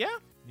 Yeah.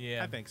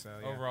 Yeah. I think so.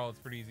 Yeah. Overall, it's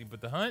pretty easy,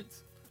 but the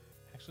hunts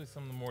actually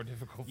some of the more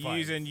difficult You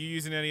fights.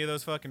 using any of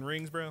those fucking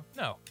rings, bro?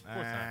 No, of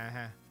course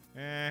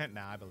not.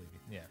 Nah, I believe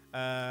you.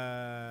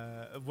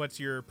 Yeah. What's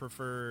your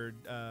preferred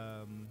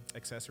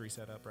accessory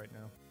setup right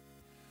now?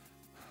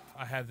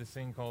 I have this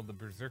thing called the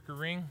Berserker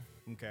Ring.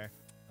 Okay.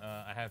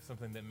 I have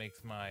something that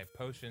makes my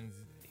potions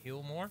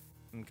heal more.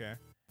 Okay.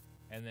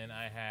 And then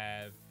I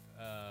have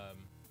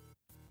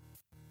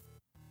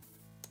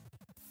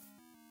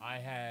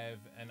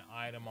an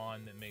item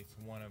on that makes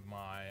one of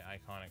my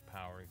iconic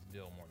powers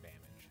deal more damage.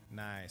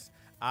 Nice.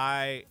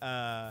 I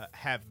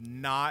have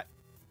not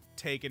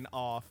taken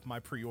off my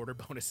pre-order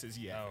bonuses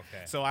yet. Oh,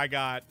 okay. So I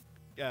got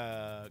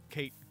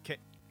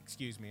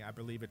excuse me, I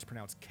believe it's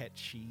pronounced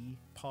Ketchi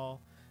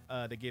Paul,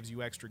 that gives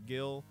you extra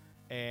gil,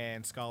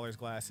 and Scholar's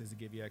Glasses to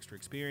give you extra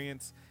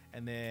experience.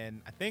 And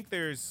then I think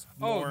there's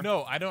more. Oh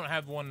no, I don't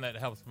have one that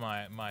helps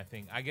my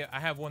thing. I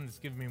have one that's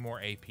giving me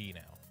more AP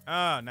now.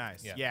 Oh,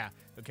 nice. Yeah. Yeah.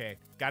 Okay.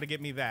 Got to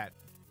get me that.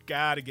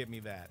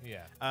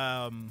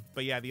 Yeah.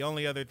 But yeah, the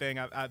only other thing,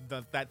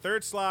 that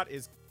third slot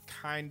is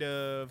kind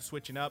of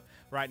switching up.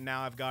 Right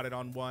now, I've got it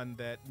on one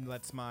that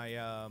lets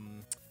my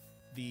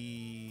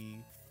the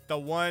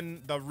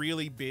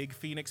really big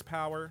Phoenix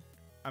power.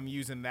 I'm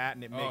using that,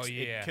 and it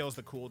kills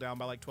the cooldown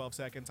by like 12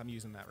 seconds. I'm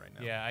using that right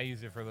now. Yeah, I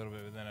used it for a little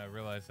bit, but then I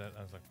realized that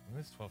I was like,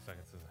 this 12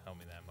 seconds doesn't help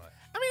me that much.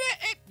 I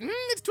mean,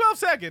 it's 12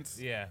 seconds.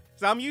 Yeah.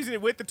 So I'm using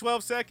it with the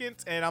 12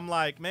 seconds, and I'm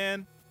like,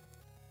 man,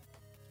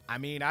 I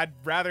mean, I'd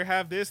rather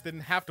have this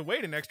than have to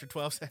wait an extra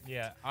 12 seconds.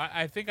 Yeah,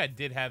 I think I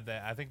did have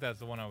that. I think that's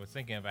the one I was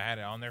thinking of. I had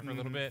it on there for a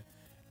little bit,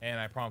 and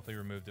I promptly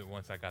removed it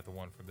once I got the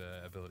one for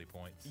the ability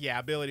points. Yeah,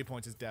 ability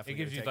points is definitely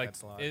it gives you that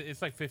slot.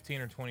 It's like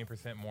 15 or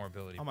 20% more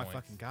ability points. Oh my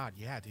fucking god,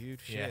 yeah,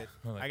 dude, shit.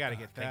 Yeah. Like, I gotta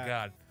get that. Thank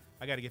God.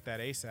 I gotta get that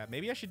ASAP.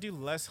 Maybe I should do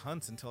less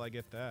hunts until I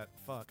get that.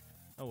 Fuck.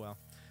 Oh well.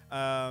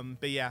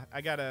 But yeah,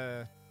 I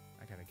gotta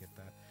get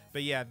that.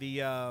 But yeah,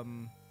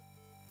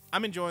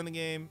 I'm enjoying the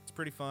game. It's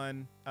pretty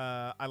fun.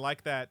 I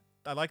like that.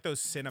 I like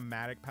those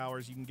cinematic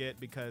powers you can get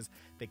because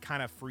they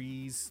kind of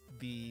freeze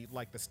the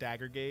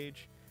stagger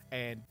gauge,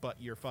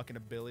 but your fucking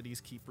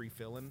abilities keep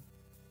refilling,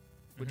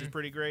 which is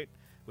pretty great.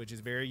 Which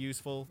is very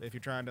useful if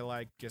you're trying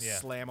to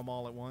slam them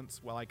all at once.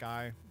 Well,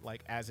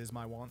 as is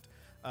my want.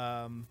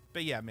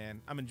 But yeah,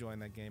 man, I'm enjoying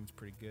that game. It's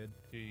pretty good.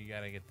 Dude, you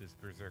gotta get this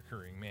Berserker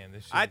Ring, man.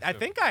 This shit I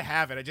think I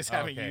have it. I just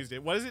haven't used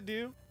it. What does it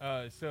do?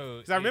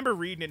 Because I remember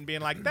reading it and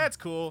being like, "That's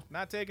cool.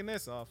 Not taking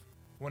this off."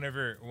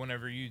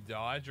 Whenever you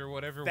dodge or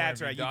whatever.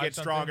 That's right. You get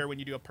stronger when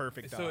you do a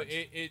perfect dodge. So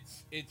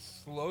it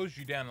slows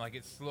you down, like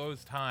it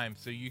slows time,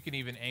 so you can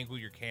even angle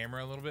your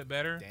camera a little bit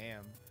better.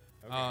 Damn.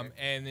 Okay.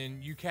 And then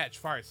you catch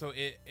fire, so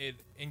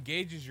it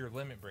engages your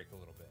limit break a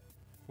little bit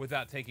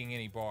without taking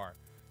any bar.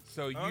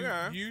 So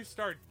you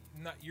start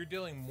you're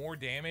dealing more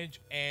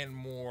damage and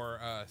more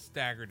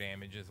stagger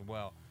damage as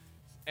well,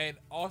 and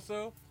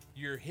also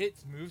your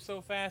hits move so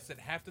fast that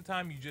half the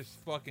time you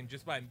just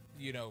by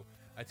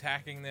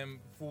attacking them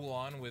full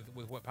on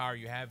with what power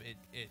you have,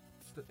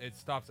 it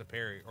stops a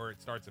parry or it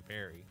starts a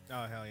parry.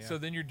 Oh hell yeah! So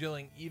then you're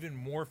dealing even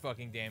more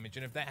fucking damage,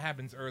 and if that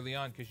happens early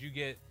on, because you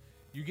get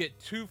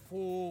 2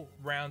 full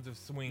rounds of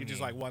swinging. You're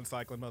just like one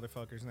cycling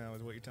motherfuckers now,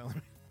 is what you're telling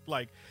me.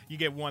 Like you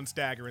get one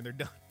stagger and they're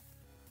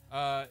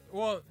done.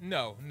 Well,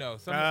 no.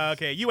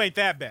 Okay, you ain't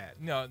that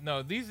bad.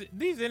 No.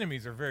 These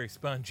enemies are very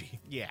spongy.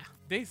 Yeah,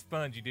 they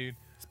spongy, dude.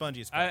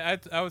 Spongy as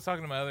fuck. I was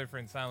talking to my other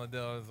friend Silent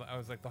Dill. I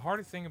was like, the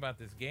hardest thing about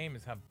this game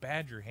is how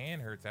bad your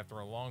hand hurts after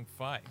a long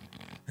fight.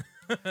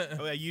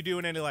 Oh, yeah, you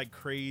doing any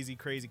crazy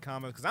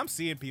combos? Because I'm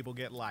seeing people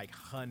get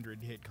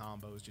 100 hit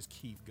combos, just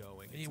keep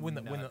going. It's when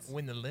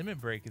the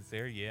limit break is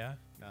there, yeah.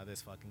 No,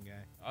 this fucking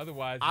guy.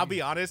 Otherwise, I'll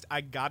be honest.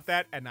 I got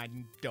that, and I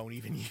don't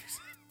even use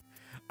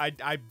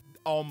it. I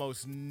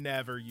almost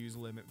never use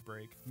limit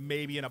break.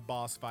 Maybe in a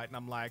boss fight, and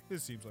I'm like,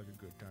 this seems like a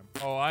good time.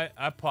 Oh, I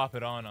pop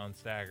it on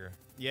stagger.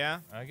 Yeah,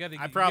 I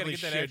probably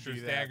get that should extra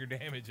do stagger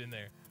damage in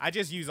there. I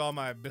just use all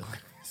my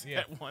abilities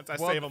at once. I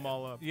save them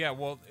all up. Yeah,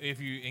 well, if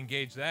you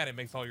engage that, it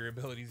makes all your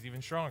abilities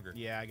even stronger.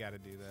 Yeah, I got to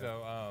do that.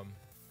 So, all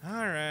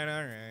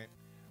right.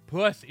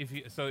 Plus, if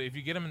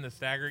you get them in the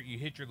stagger, you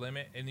hit your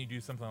limit, and you do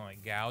something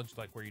like gouge,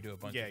 like where you do a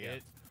bunch of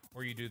hits,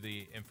 or you do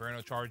the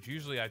Inferno charge.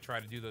 Usually, I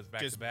try to do those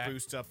back to back. Just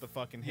boosts up the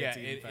fucking hits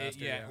even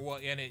faster. Well,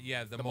 and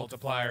the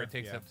multiplier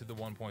takes up to the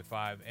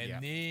 1.5,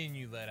 and then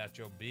you let out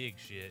your big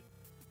shit.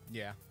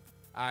 Yeah.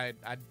 I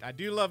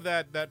do love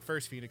that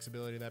first Phoenix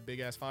ability, that big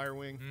ass fire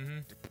wing. Mm-hmm.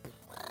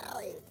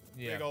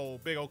 Yeah.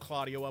 Big old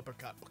Claudio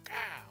uppercut.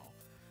 Pow!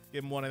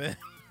 Give him one of them.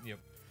 Yep.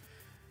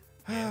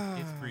 Yeah,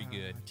 it's pretty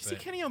good. Did you see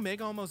Kenny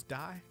Omega almost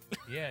die?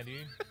 Yeah,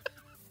 dude.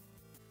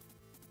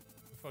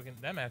 Fucking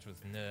that match was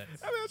nuts.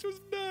 That match was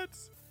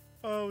nuts.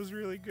 Oh, it was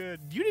really good.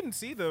 You didn't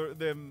see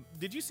them?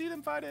 Did you see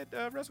them fight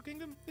at Wrestle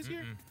Kingdom this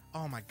year?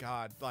 Oh my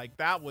God! Like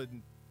that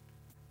one,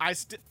 I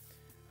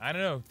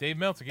don't know. Dave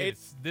Meltzer gave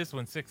this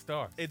one 6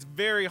 stars. It's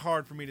very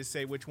hard for me to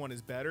say which one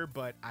is better,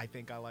 but I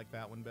think I like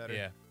that one better.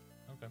 Yeah.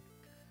 Okay.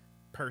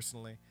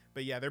 Personally,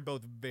 but yeah, they're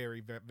both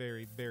very, very,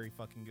 very, very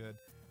fucking good.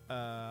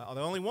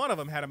 Although only one of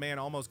them had a man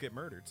almost get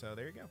murdered, so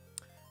there you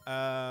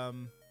go.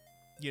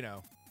 You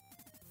know,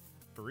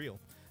 for real.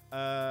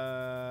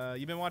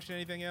 You been watching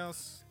anything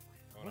else?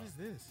 What is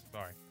this?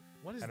 Sorry.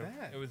 What is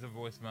that? It was a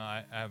voicemail.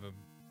 I have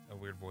a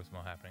weird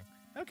voicemail happening.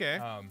 Okay.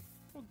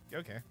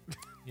 Okay.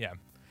 Yeah.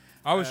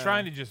 I was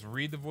trying to just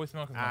read the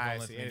voicemail because my phone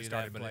lets me do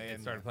that, but playing,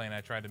 it started playing. I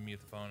tried to mute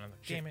the phone. I was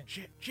like, damn it.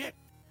 Shit.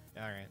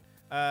 All right.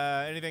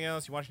 Anything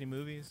else? You watch any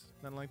movies?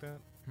 Nothing like that?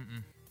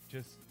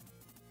 Just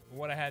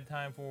what I had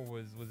time for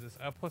was this.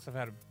 Plus, I've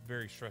had a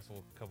very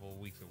stressful couple of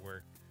weeks at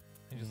work.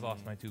 I just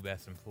lost my 2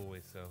 best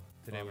employees, so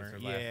today was their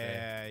last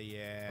day.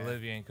 Yeah.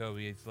 Olivia and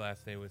Kobe's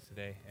last day was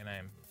today, and I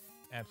am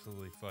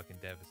absolutely fucking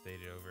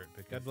devastated over it.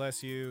 Because God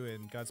bless you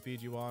and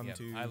Godspeed you on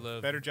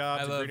to better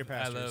jobs and greener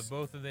pastures. I love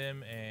both of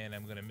them, and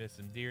I'm gonna miss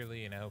them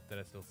dearly, and I hope that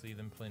I still see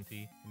them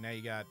plenty. And now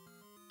you got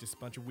just a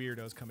bunch of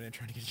weirdos coming in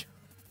trying to get you.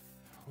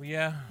 Well,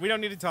 yeah. We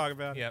don't need to talk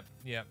about it.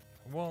 Yep.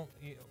 Well,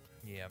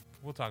 yeah,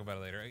 we'll talk about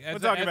it later. We'll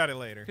talk about it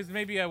later. Because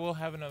maybe I will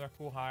have another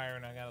cool hire,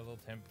 and I got a little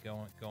temp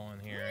going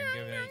here.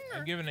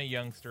 I'm giving a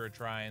youngster a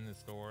try in the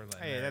store.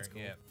 Hey, that's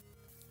cool. Yep.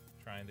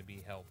 Trying to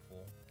be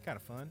helpful. Kind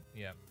of fun.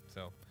 Yep.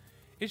 So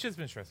it's just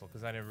been stressful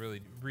because I didn't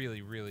really,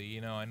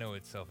 I know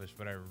it's selfish,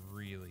 but I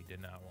really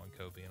did not want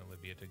Kobe and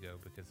Olivia to go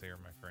because they are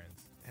my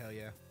friends. Hell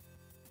yeah.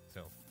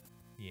 So,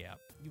 yeah.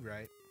 You're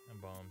right.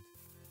 I'm bummed.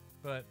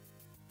 But,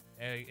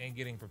 and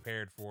getting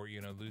prepared for,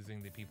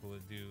 losing the people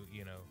that do,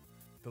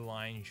 the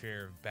lion's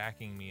share of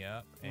backing me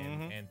up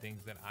and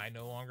things that I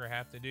no longer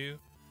have to do.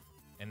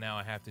 And now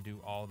I have to do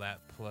all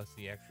that plus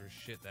the extra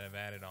shit that I've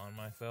added on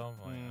myself.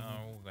 Like,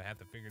 I have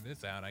to figure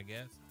this out, I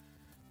guess.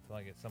 Until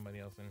I get somebody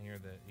else in here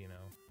that,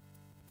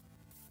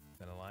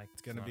 that I like.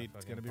 It's gonna be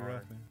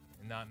rough, man.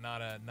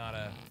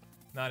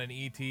 Not an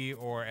ET,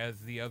 or as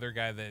the other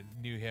guy that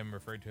knew him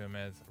referred to him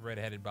as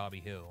redheaded Bobby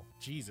Hill.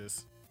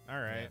 Jesus.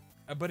 All right.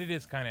 Yeah. But it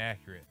is kind of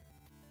accurate.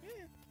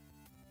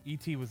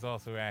 E.T. was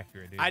also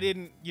accurate, dude. I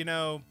didn't,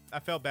 I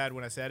felt bad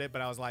when I said it,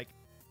 but I was like,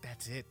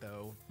 that's it,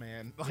 though,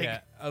 man. Like,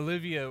 yeah,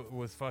 Olivia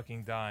was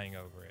fucking dying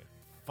over it.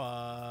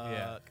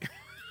 Fuck.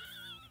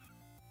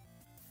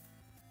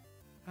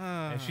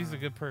 Yeah. And she's a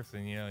good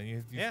person,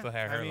 you still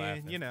have her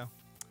laughing.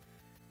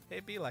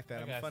 It'd be like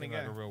that. I'm a funny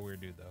guy. Like a real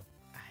weird dude, though.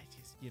 I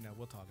just,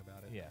 we'll talk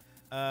about it. Yeah.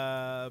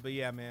 But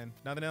yeah, man.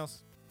 Nothing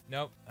else?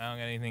 Nope. I don't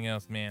got anything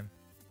else, man.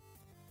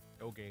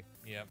 Okay.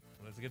 Yep.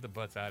 Let's get the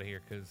butts out of here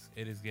because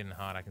it is getting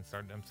hot. I'm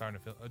starting to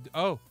feel.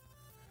 Oh,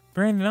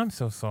 Brandon, I'm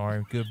so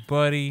sorry, good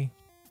buddy.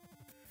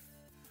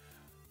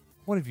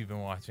 What have you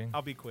been watching?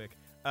 I'll be quick.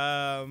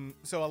 So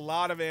a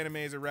lot of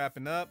animes are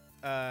wrapping up.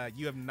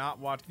 You have not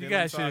watched. You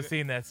guys should have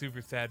seen that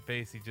super sad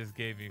face he just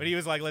gave you. But he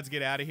was like, "Let's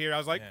get out of here." I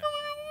was like,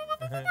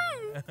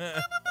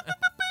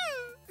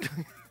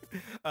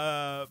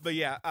 but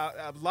yeah,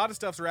 a lot of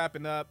stuff's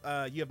wrapping up.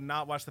 You have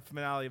not watched the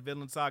finale of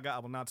Vinland Saga. I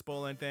will not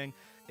spoil anything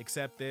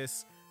except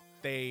this.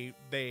 They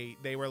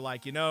were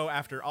like,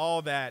 after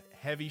all that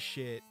heavy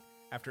shit,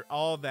 after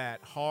all that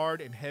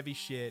hard and heavy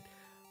shit,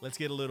 let's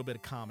get a little bit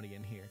of comedy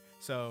in here.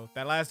 So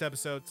that last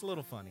episode, it's a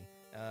little funny,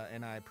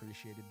 and I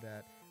appreciated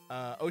that.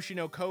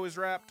 Oshi Ko is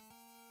wrapped.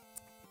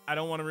 I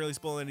don't want to really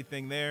spoil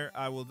anything there.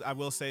 I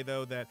will say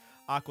though that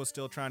Aqua's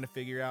still trying to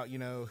figure out,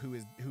 who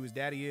his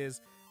daddy is.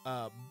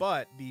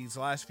 But these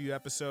last few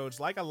episodes,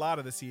 like a lot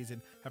of the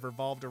season, have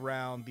revolved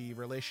around the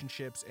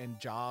relationships and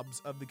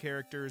jobs of the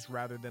characters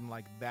rather than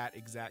like that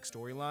exact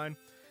storyline.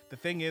 The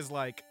thing is,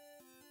 like,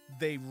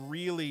 they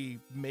really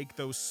make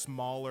those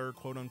smaller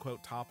quote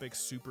unquote topics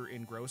super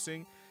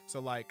engrossing. So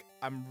like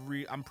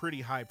I'm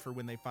pretty hyped for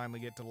when they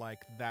finally get to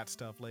like that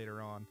stuff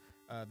later on,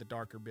 the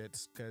darker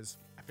bits, because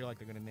I feel like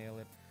they're gonna nail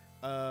it.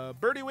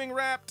 Birdie Wing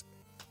wrapped.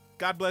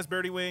 God bless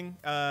Birdie Wing.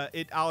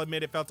 I'll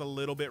admit it felt a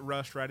little bit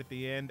rushed right at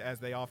the end, as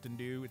they often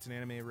do. It's an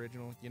anime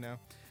original,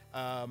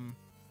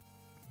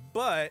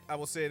 But I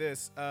will say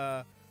this: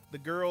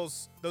 those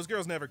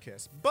girls never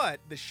kiss. But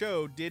the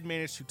show did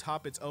manage to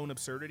top its own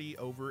absurdity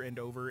over and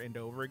over and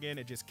over again.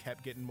 It just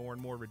kept getting more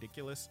and more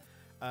ridiculous,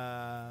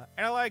 and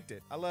I liked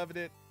it. I loved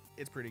it.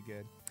 It's pretty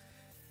good.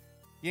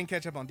 You didn't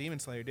catch up on Demon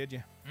Slayer, did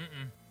you?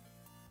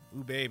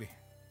 Ooh, baby.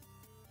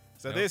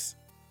 So nope.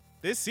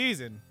 This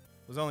season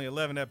was only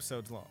 11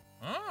 episodes long.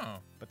 Oh.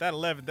 But that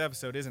 11th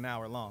episode is an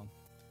hour long.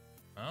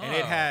 Oh. And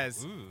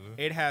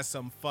it has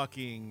some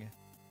fucking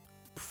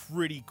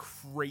pretty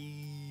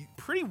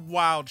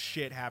wild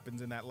shit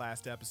happens in that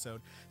last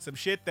episode. Some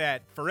shit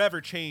that forever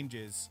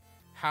changes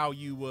how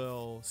you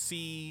will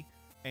see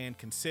and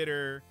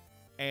consider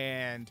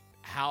and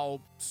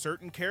how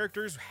certain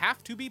characters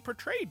have to be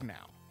portrayed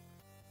now.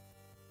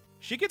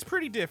 She gets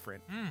pretty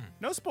different.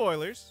 No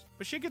spoilers,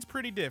 but she gets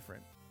pretty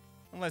different.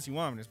 Unless you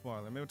want me to spoil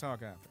it. Maybe we'll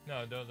talk after.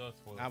 No, don't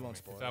spoil it. I won't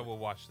spoil it. I will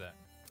watch that.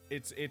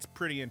 It's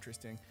pretty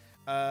interesting.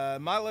 My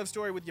love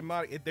story with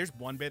Yamada. There's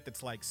one bit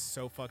that's like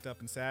so fucked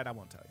up and sad. I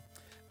won't tell you.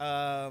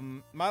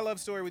 My love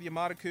story with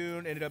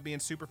Yamada-kun ended up being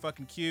super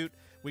fucking cute.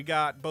 We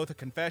got both a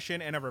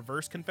confession and a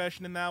reverse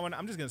confession in that one.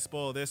 I'm just gonna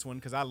spoil this one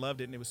because I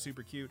loved it and it was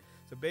super cute.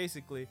 So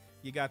basically,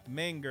 you got the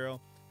main girl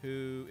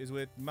who is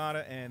with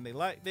Yamada, and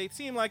they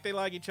seem like they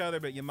like each other,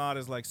 but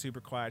Yamada's like super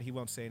quiet. He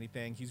won't say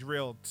anything. He's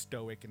real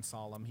stoic and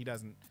solemn.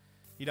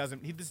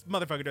 This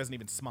motherfucker doesn't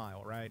even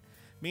smile, right?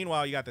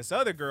 Meanwhile, you got this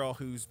other girl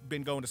who's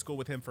been going to school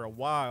with him for a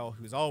while,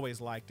 who's always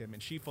liked him,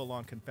 and she full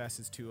on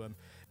confesses to him.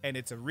 And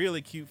it's a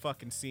really cute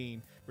fucking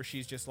scene where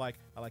she's just like,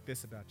 I like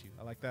this about you.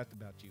 I like that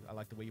about you. I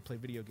like the way you play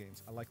video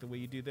games. I like the way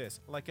you do this.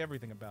 I like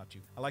everything about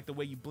you. I like the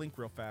way you blink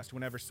real fast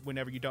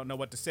whenever you don't know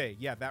what to say.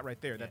 Yeah, that right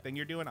there. Yeah. That thing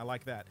you're doing, I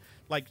like that.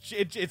 Like,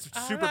 it's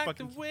super I like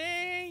fucking... the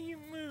way you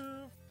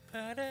move.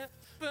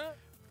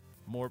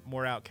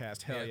 More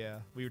Outcast. Hell yeah.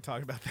 We were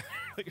talking about that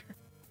earlier.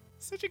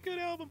 Such a good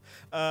album.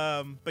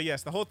 But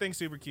yes, the whole thing's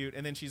super cute.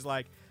 And then she's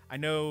like, I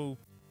know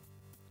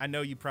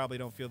you probably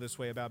don't feel this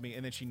way about me.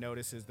 And then she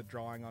notices the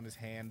drawing on his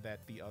hand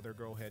that the other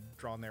girl had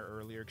drawn there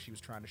earlier because she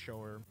was trying to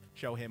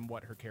show him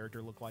what her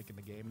character looked like in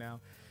the game now.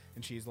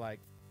 And she's like,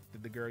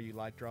 did the girl you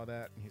like draw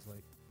that? And he's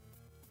like,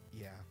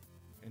 yeah.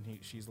 And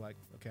she's like,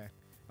 okay.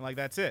 And like,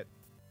 that's it.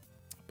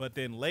 But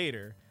then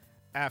later,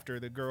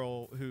 after the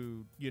girl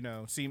who,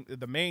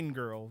 the main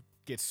girl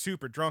gets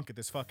super drunk at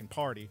this fucking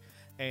party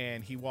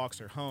and he walks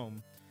her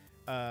home,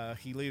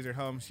 he leaves her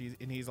home.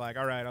 He's like,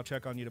 all right, I'll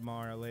check on you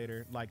tomorrow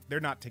later. Like, they're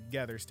not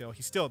together still.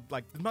 He's still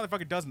like, the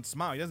motherfucker doesn't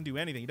smile. He doesn't do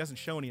anything. He doesn't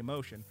show any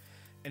emotion.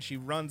 And she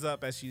runs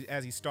up as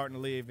he's starting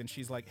to leave, and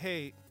she's like,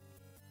 hey,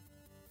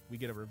 we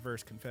get a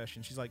reverse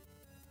confession. She's like,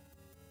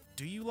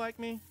 do you like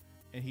me?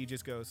 And he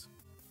just goes,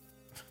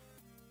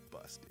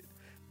 busted.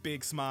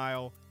 Big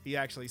smile. He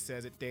actually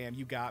says it. Damn,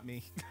 you got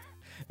me.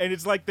 And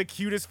it's like the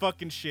cutest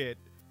fucking shit.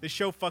 The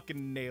show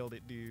fucking nailed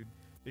it, dude.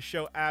 The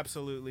show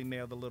absolutely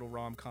nailed the little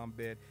rom-com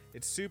bit.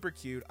 It's super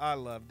cute. I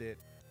loved it.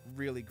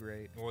 Really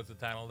great. What was the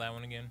title of that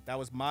one again? That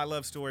was My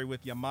Love Story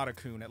with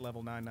Yamada-kun at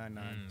level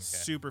 999. Okay.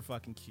 Super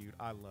fucking cute.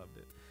 I loved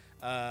it.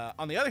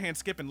 On the other hand,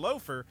 Skip and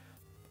Loafer,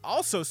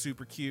 also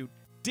super cute,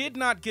 did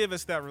not give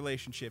us that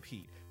relationship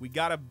heat. We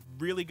got a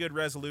really good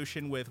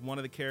resolution with one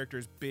of the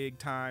characters'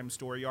 big-time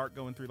story arc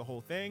going through the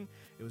whole thing.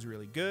 It was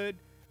really good.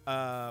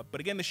 But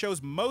again, the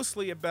show's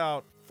mostly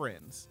about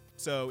friends.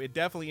 So it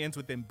definitely ends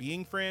with them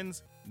being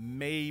friends,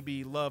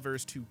 maybe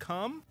lovers to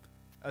come,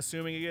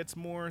 assuming it gets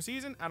more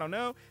season. I don't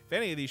know. If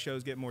any of these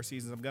shows get more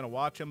seasons, I'm going to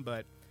watch them,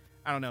 but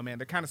I don't know, man.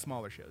 They're kind of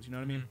smaller shows, you know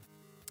what I mean?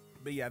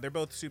 But yeah, they're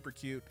both super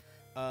cute.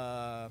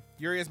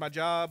 Yuri Is My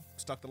Job,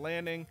 Stuck the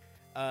Landing.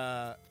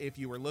 If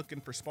you were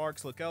looking for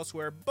sparks, look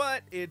elsewhere,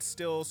 but it's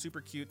still super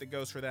cute. That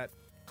goes for that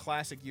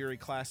classic Yuri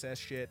Class S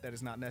shit that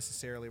is not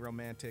necessarily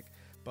romantic,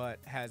 but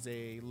has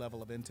a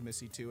level of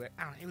intimacy to it.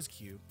 It was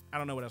cute. I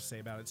don't know what else to say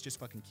about it. It's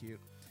just fucking cute.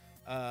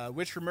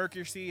 Witch from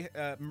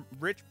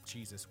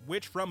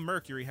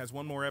Mercury has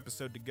one more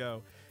episode to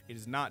go. It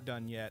is not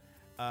done yet,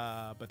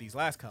 but these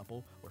last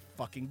couple were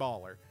fucking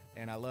baller,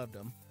 and I loved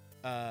them.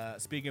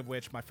 Speaking of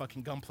which, my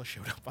fucking Gunpla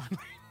showed up finally.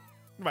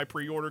 My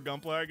pre-order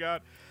Gunpla I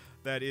got,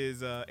 that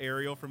is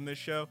Ariel from this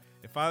show.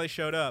 It finally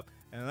showed up,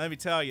 and let me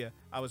tell you,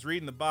 I was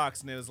reading the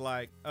box, and it was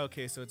like,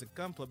 okay, so it's a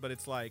Gunpla, but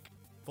it's like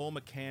full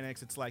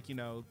mechanics. It's like,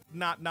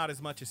 not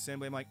as much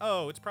assembly. I'm like,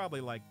 oh, it's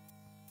probably like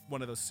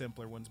one of those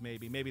simpler ones,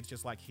 maybe it's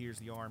just like, here's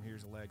the arm,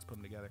 here's the legs, put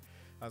them together.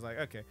 I was like,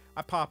 okay.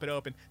 I pop it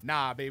open.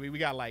 Nah, baby, we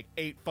got like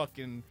 8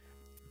 fucking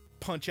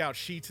punch out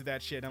sheets of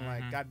that shit. I'm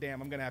like,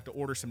 goddamn, I'm gonna have to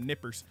order some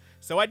nippers.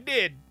 So I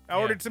did. I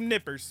ordered some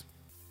nippers.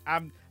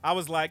 I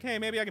was like, hey,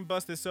 maybe I can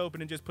bust this open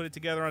and just put it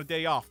together on a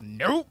day off.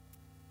 Nope.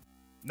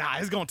 Nah,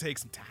 it's gonna take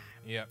some time.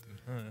 Yep.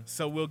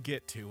 So we'll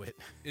get to it.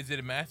 Is it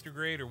a master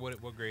grade or what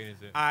grade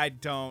is it? I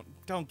don't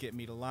get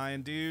me to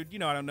lying, dude.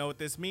 I don't know what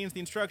this means. The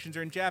instructions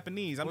are in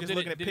Japanese. I'm just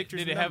looking at pictures.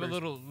 Did it have a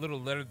little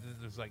letter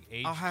that was like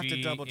HG? I'll have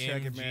to double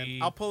check it, man.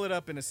 I'll pull it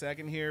up in a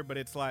second here, but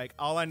it's like,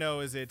 all I know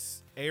is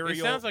it's Ariel. It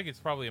sounds like it's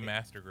probably a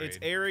master grade. It's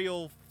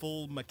Ariel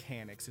full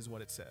mechanics is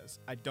what it says.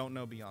 I don't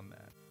know beyond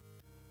that.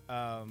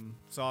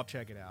 So I'll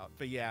check it out.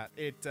 But yeah,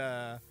 it's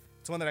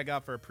one that I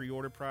got for a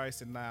pre-order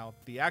price, and now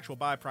the actual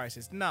buy price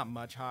is not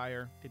much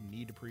higher. Didn't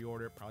need to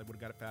pre-order it. Probably would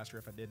have got it faster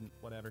if I didn't.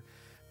 Whatever.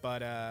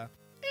 But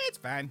it's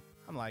fine.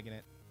 I'm liking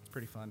it. It's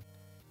pretty fun.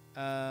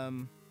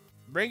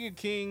 Ranking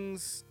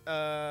King's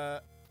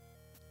Treasure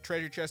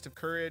Chest of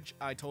Courage.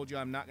 I told you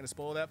I'm not going to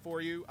spoil that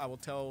for you. I will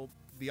tell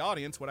the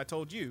audience what I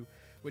told you,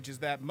 which is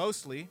that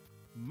mostly,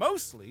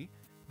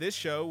 this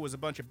show was a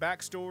bunch of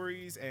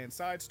backstories and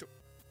side stories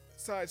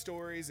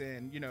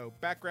and,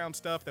 background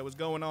stuff that was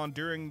going on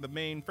during the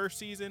main first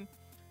season.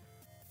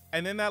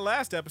 And then that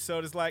last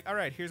episode is like, all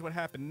right, here's what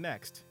happened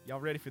next. Y'all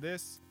ready for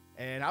this?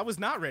 And I was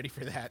not ready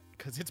for that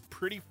because it's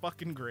pretty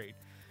fucking great.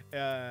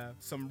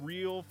 Some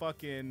real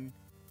fucking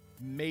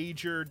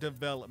major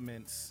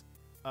developments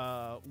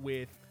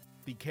with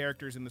the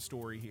characters in the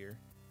story here.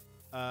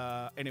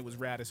 And it was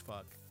rad as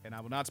fuck. And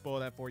I will not spoil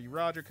that for you,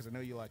 Roger, because I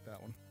know you like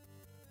that one.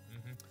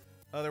 Mm-hmm.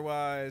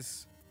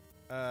 Otherwise,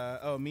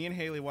 me and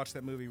Haley watched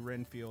that movie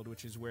Renfield,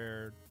 which is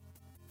where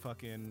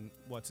fucking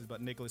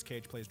Nicolas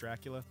Cage plays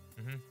Dracula.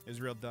 Mm-hmm. It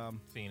was real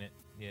dumb. Seen it.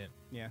 Yeah.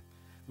 Yeah.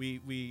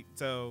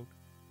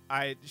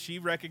 She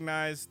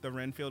recognized the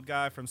Renfield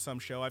guy from some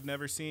show I've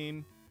never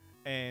seen,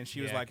 and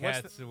she was like,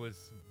 "What's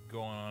was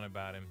going on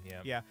about him?"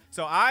 Yeah. Yeah.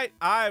 So I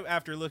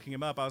after looking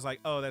him up, I was like,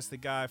 "Oh, that's the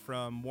guy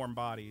from Warm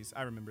Bodies."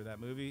 I remember that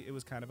movie. It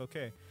was kind of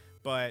okay,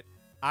 but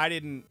I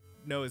didn't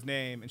know his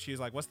name, and she was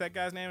like, "What's that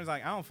guy's name?" I was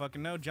like, "I don't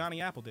fucking know, Johnny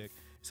Appledick."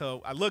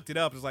 So I looked it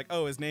up. It was like,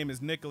 "Oh, his name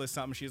is Nicholas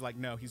something." She's like,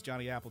 "No, he's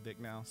Johnny Appledick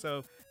now."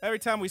 So every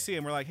time we see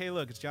him, we're like, "Hey,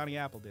 look, it's Johnny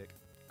Appledick."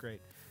 Great.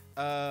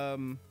 I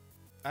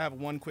have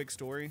one quick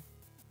story,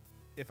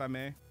 if I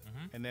may,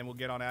 and then we'll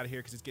get on out of here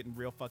because it's getting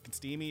real fucking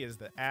steamy. It is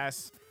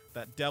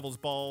that devil's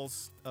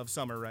balls of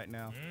summer right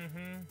now.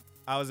 Mm-hmm.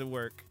 I was at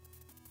work.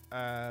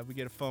 We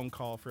get a phone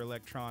call for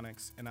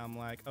electronics, and I'm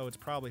like, oh, it's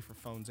probably for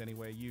phones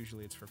anyway.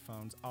 Usually it's for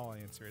phones. I'll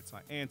answer it. So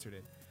I answered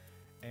it,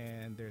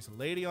 and there's a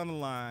lady on the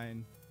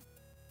line.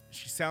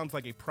 She sounds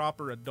like a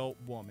proper adult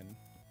woman.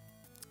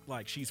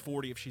 Like she's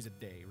 40 if she's a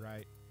day,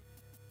 right?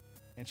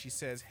 And she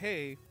says,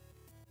 hey,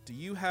 do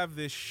you have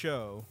this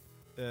show,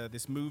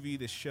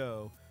 this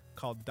show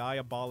called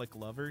Diabolic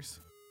Lovers?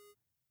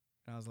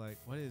 And I was like,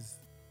 what is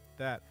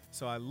that?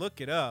 So I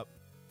look it up,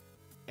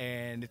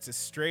 and it's a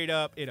straight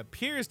up, it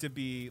appears to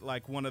be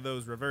like one of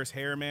those reverse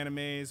harem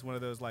animes, one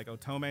of those like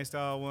Otome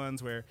style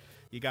ones where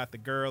you got the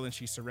girl and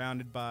she's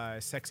surrounded by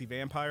sexy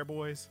vampire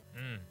boys.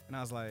 And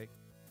I was like,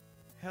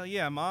 hell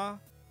yeah, ma,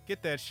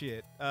 get that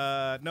shit.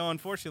 No,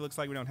 unfortunately, it looks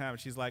like we don't have it.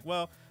 She's like,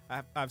 well,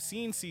 I've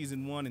seen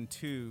season 1 and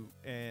 2,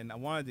 and I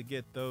wanted to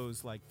get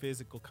those like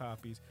physical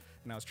copies,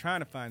 and I was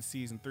trying to find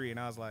season 3, and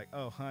I was like,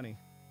 oh honey,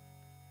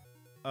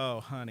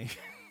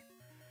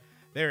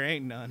 there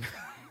ain't none.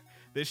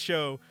 This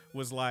show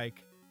was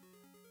like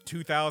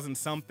 2000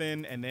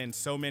 something, and then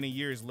so many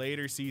years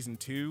later, season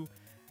 2,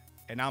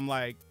 and I'm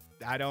like,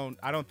 I don't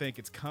think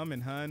it's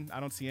coming, hun. I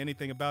don't see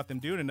anything about them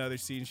doing another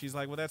season. She's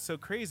like, well, that's so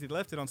crazy. They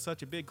left it on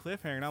such a big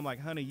cliffhanger. And I'm like,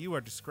 honey, you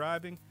are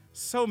describing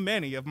so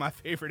many of my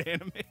favorite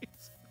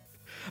animes.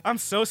 I'm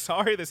so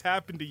sorry this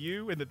happened to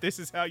you and that this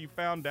is how you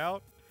found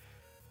out.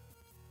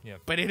 Yeah.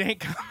 But it ain't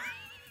coming.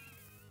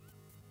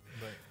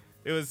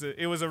 It was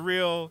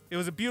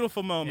a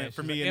beautiful moment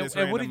for me in this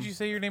random. What did you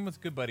say your name was?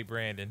 Good buddy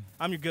Brandon.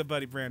 I'm your good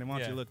buddy Brandon. Why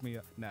don't you look me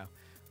up? No.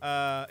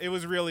 It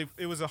was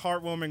a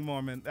heartwarming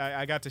moment.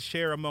 I got to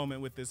share a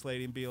moment with this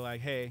lady and be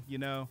like, hey,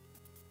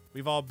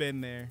 we've all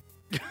been there.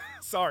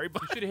 Sorry,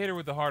 but you should have hit her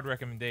with the hard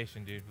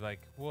recommendation, dude.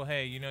 Like, well,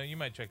 hey, you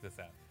might check this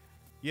out.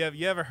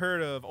 You ever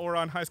heard of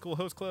Oron High School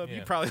Host Club? Yeah.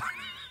 You probably.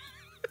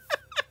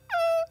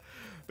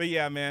 But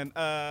yeah, man,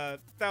 that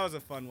was a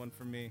fun one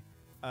for me.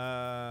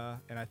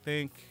 And I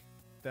think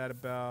that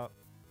about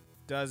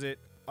does it.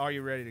 Are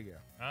you ready to go?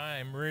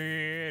 I'm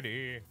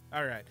ready.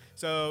 All right.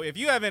 So if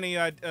you have any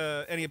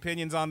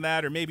opinions on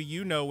that, or maybe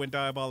when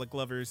Diabolic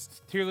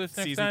Lovers tier list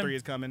next season time? 3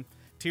 is coming.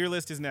 Tier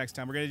list is next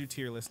time. We're going to do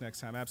tier list next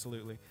time.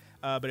 Absolutely.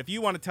 But if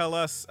you want to tell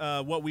us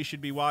what we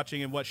should be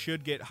watching and what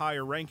should get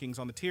higher rankings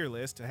on the tier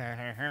list, go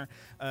ahead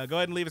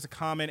and leave us a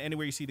comment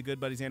anywhere you see the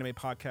Good Buddies Anime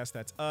Podcast.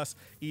 That's us.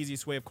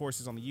 Easiest way, of course,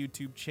 is on the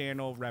YouTube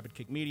channel, Rapid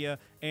Kick Media,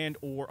 and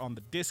or on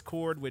the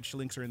Discord, which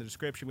links are in the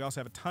description. We also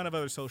have a ton of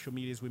other social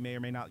medias we may or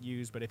may not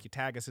use, but if you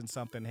tag us in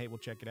something, hey, we'll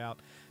check it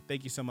out.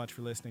 Thank you so much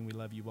for listening. We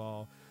love you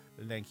all.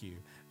 Thank you.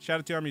 Shout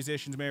out to our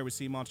musicians, Mary with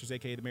Sea Monsters,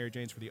 a.k.a. the Mary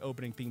Janes, for the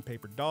opening theme,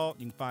 Paper Doll.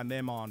 You can find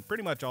them on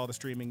pretty much all the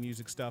streaming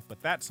music stuff,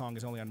 but that song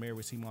is only on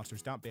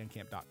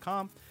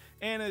marywithseamonsters.bandcamp.com.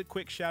 And a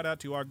quick shout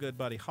out to our good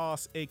buddy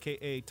Haas,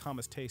 a.k.a.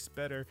 Thomas Tastes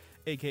Better,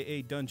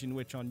 a.k.a. Dungeon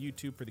Witch on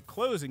YouTube for the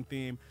closing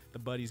theme. The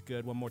Buddy's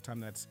Good. One more time,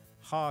 that's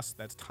Haas.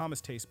 That's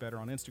Thomas Tastes Better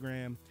on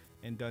Instagram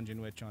and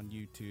Dungeon Witch on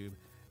YouTube.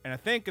 And I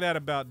think that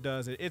about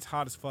does it. It's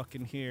hot as fuck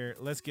in here.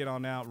 Let's get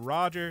on out.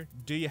 Roger,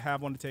 do you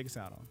have one to take us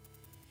out on?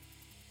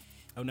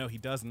 Oh, no, he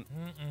doesn't.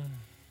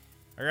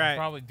 All right. I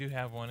probably do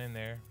have one in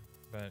there,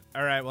 but...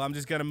 All right, well, I'm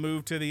just going to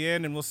move to the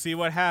end, and we'll see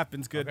what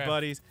happens, good Okay.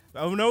 buddies.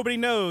 Oh, nobody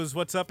knows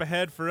what's up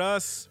ahead for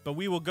us, but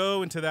we will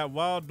go into that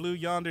wild blue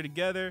yonder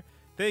together.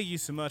 Thank you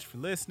so much for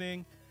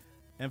listening.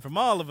 And from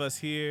all of us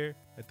here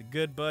at the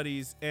Good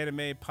Buddies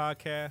Anime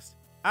Podcast,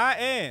 I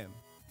am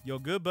your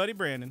good buddy,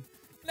 Brandon.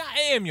 And I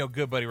am your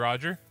good buddy,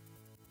 Roger.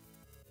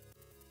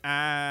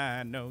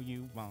 I know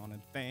you want to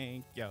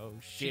think your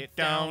shit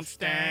don't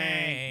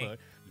stink, but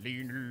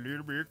lean a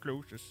little bit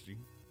closer, see.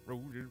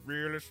 Roses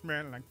really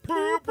smell like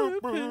poo,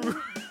 poo,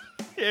 poo.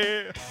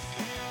 Yeah.